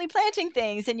start slowly planting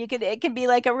things and it can be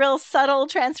like a real subtle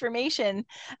transformation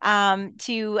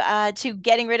to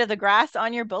getting rid of the grass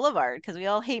on your boulevard because we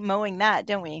all hate mowing that,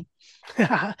 don't we?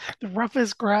 The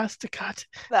roughest grass to cut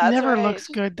That's never right. looks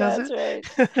good, does That's it? right.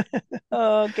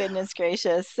 Oh, goodness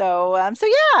gracious. So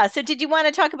yeah. So did you want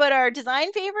to talk about our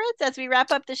design favorites as we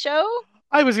wrap up the show?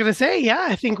 I was gonna say, yeah,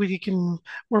 I think we can.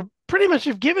 We're pretty much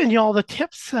have given you all the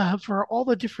tips for all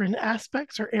the different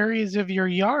aspects or areas of your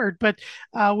yard, but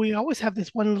we always have this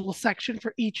one little section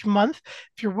for each month.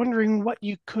 If you're wondering what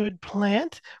you could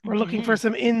plant or looking for Hmm.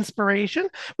 some inspiration,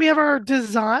 we have our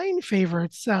design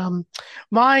favorites.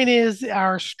 Mine is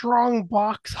our strong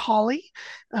box holly.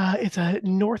 It's a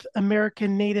North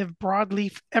American native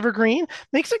broadleaf evergreen.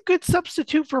 Makes a good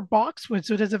substitute for boxwood,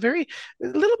 so it has a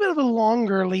little bit of a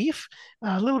longer leaf,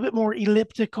 a little bit more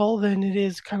elliptical than it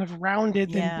is kind of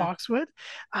rounded than Yeah. boxwood,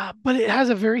 but it has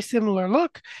a very similar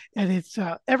look, and it's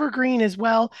evergreen as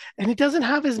well, and it doesn't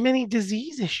have as many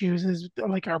disease issues as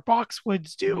like our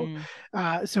boxwoods do. Hmm.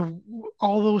 So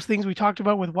all those things we talked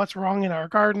about with what's wrong in our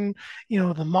garden,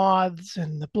 the moths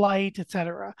and the blight,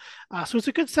 etc. So it's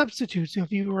a good substitute. So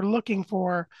if you were looking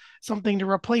for something to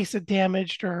replace a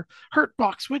damaged or hurt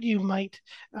boxwood, you might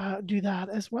do that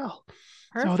as well.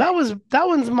 So Perfect. that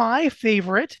one's my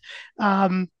favorite.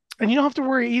 And you don't have to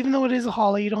worry, even though it is a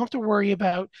holly, you don't have to worry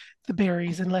about the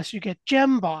berries unless you get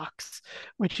gem box,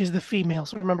 which is the female.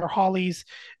 So remember, hollies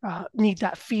need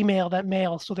that female, that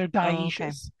male, so they're Oh,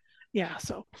 okay. dioecious. Yeah,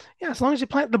 so yeah, as long as you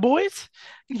plant the boys,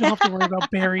 you don't have to worry about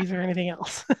berries or anything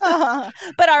else.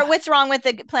 But what's wrong with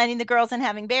the planting the girls and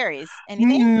having berries?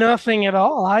 Anything? Nothing at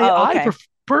all. Oh, okay.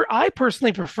 I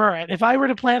personally prefer it. If I were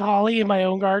to plant holly in my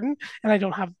own garden and I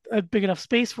don't have a big enough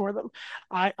space for them,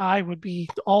 I would be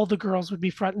all the girls would be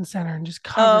front and center and just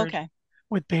Oh, covered okay.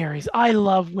 with berries. I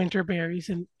love winter berries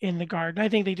in the garden. I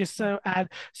think they just add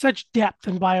such depth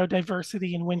and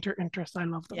biodiversity and winter interest. I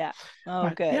love them. Yeah. Oh,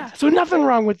 But good. yeah, so nothing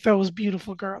wrong with those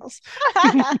beautiful girls.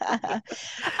 And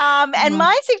Um,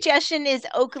 my suggestion is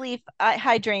oak leaf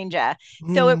hydrangea.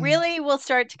 So it mm, really will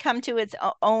start to come to its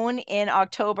own in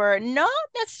October, not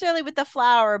necessarily with the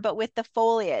flower, but with the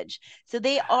foliage. So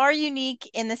they are unique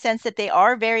in the sense that they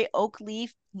are very oak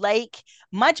leaf like,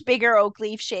 much bigger oak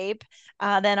leaf shape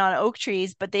than on oak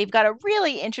trees, but they've got a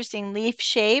really interesting leaf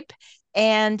shape.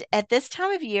 And at this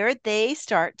time of year, they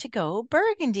start to go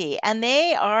burgundy and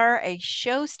they are a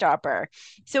showstopper.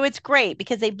 So it's great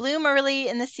because they bloom early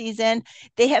in the season.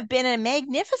 They have been a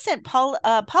magnificent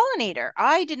pollinator.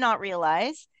 I did not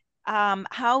realize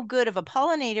how good of a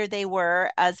pollinator they were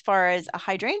as far as a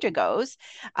hydrangea goes.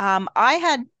 I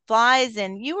had flies,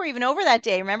 and you were even over that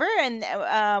day, remember? And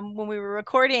when we were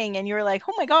recording, and you were like,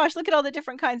 "Oh my gosh, look at all the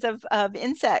different kinds of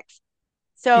insects."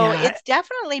 So yeah, it's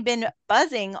definitely been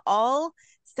buzzing all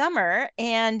summer,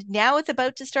 and now it's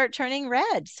about to start turning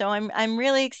red. So I'm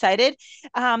really excited.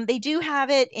 They do have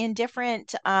it in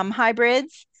different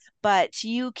hybrids, but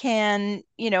you can,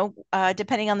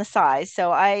 depending on the size.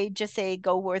 So I just say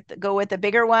go with the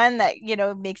bigger one that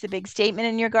makes a big statement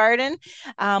in your garden.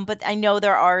 But I know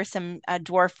there are some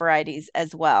dwarf varieties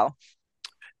as well.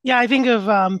 yeah, I think of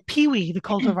peewee, the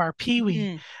cultivar peewee,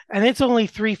 Mhm. and it's only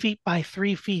 3 feet by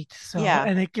 3 feet. So, Yeah,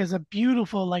 and it gives a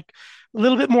beautiful, like a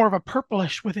little bit more of a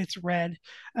purplish with its red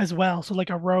as well. So,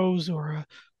 like a rose or a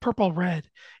purple red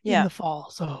in yeah. the fall.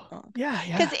 So, yeah,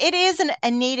 Because yeah. it is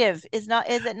a native, is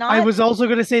it I not? was also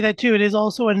going to say that too. It is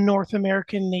also a North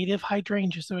American native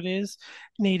hydrangea. So, it is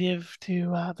native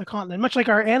to the continent, much like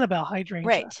our Annabelle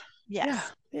hydrangea. Right. Yeah,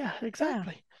 Yes. yeah, Yeah.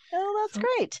 exactly. Oh, that's So,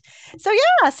 great. So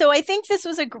yeah, so I think this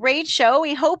was a great show.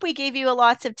 We hope we gave you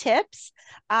lots of tips.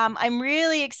 I'm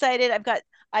really excited.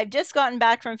 I've just gotten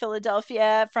back from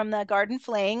Philadelphia from the Garden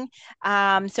Fling.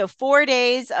 So 4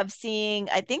 days of seeing,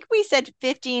 I think we said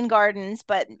 15 gardens,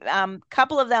 but a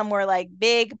couple of them were like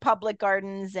big public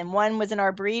gardens, and one was an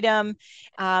arboretum,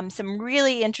 some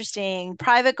really interesting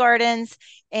private gardens.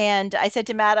 And I said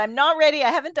to Matt, I'm not ready. I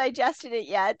haven't digested it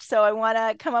yet. So I want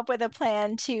to come up with a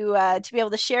plan to be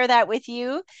able to share that with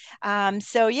you.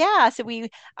 So yeah,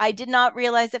 I did not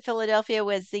realize that Philadelphia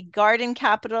was the garden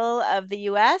capital of the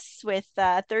US with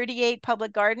 38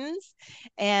 public gardens.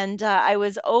 And I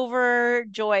was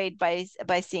overjoyed by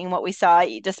seeing what we saw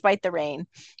despite the rain.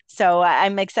 So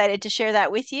I'm excited to share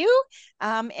that with you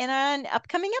in an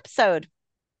upcoming episode.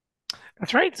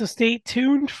 That's right. So stay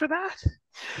tuned for that.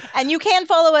 And you can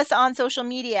follow us on social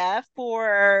media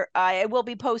for I will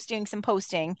be posting some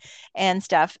posting and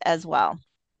stuff as well.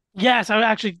 Yes, I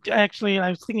was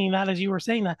thinking that as you were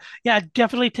saying that. Yeah,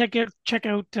 definitely check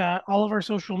out all of our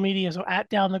social media. So at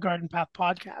Down the Garden Path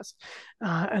podcast,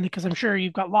 and because I'm sure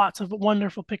you've got lots of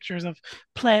wonderful pictures of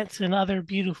plants and other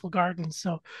beautiful gardens.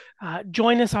 So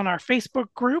join us on our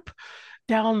Facebook group.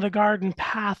 Down the Garden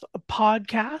Path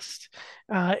podcast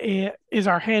is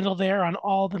our handle there on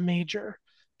all the major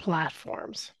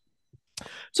platforms.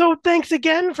 So thanks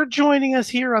again for joining us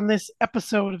here on this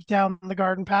episode of Down the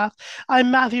Garden Path.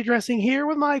 I'm Matthew Dressing here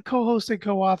with my co-host and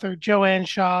co-author, Joanne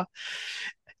Shaw.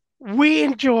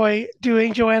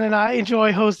 Joanne and I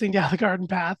enjoy hosting Down the Garden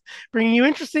Path, bringing you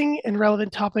interesting and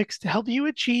relevant topics to help you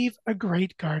achieve a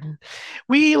great garden.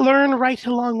 We learn right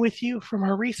along with you from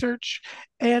our research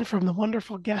and from the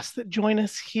wonderful guests that join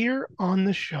us here on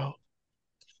the show.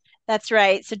 That's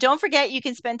right. So don't forget, you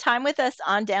can spend time with us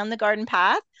on Down the Garden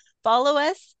Path. Follow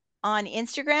us on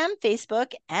Instagram,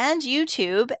 Facebook, and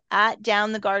YouTube at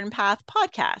Down the Garden Path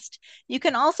Podcast. You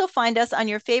can also find us on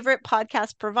your favorite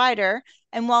podcast provider.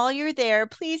 And while you're there,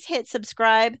 please hit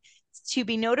subscribe to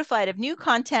be notified of new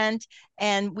content.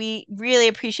 And we really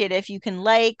appreciate it if you can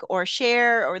like or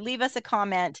share or leave us a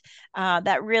comment.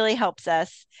 That really helps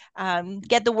us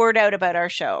get the word out about our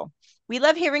show. We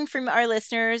love hearing from our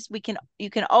listeners. You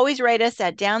can always write us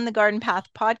at Down the Garden Path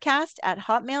Podcast at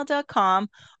hotmail.com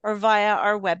or via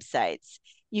our websites.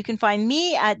 You can find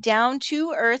me at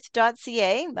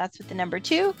down2earth.ca, that's with the number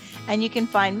 2, and you can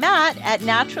find Matt at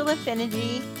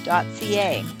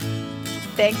naturalaffinity.ca.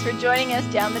 Thanks for joining us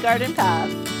down the garden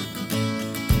path.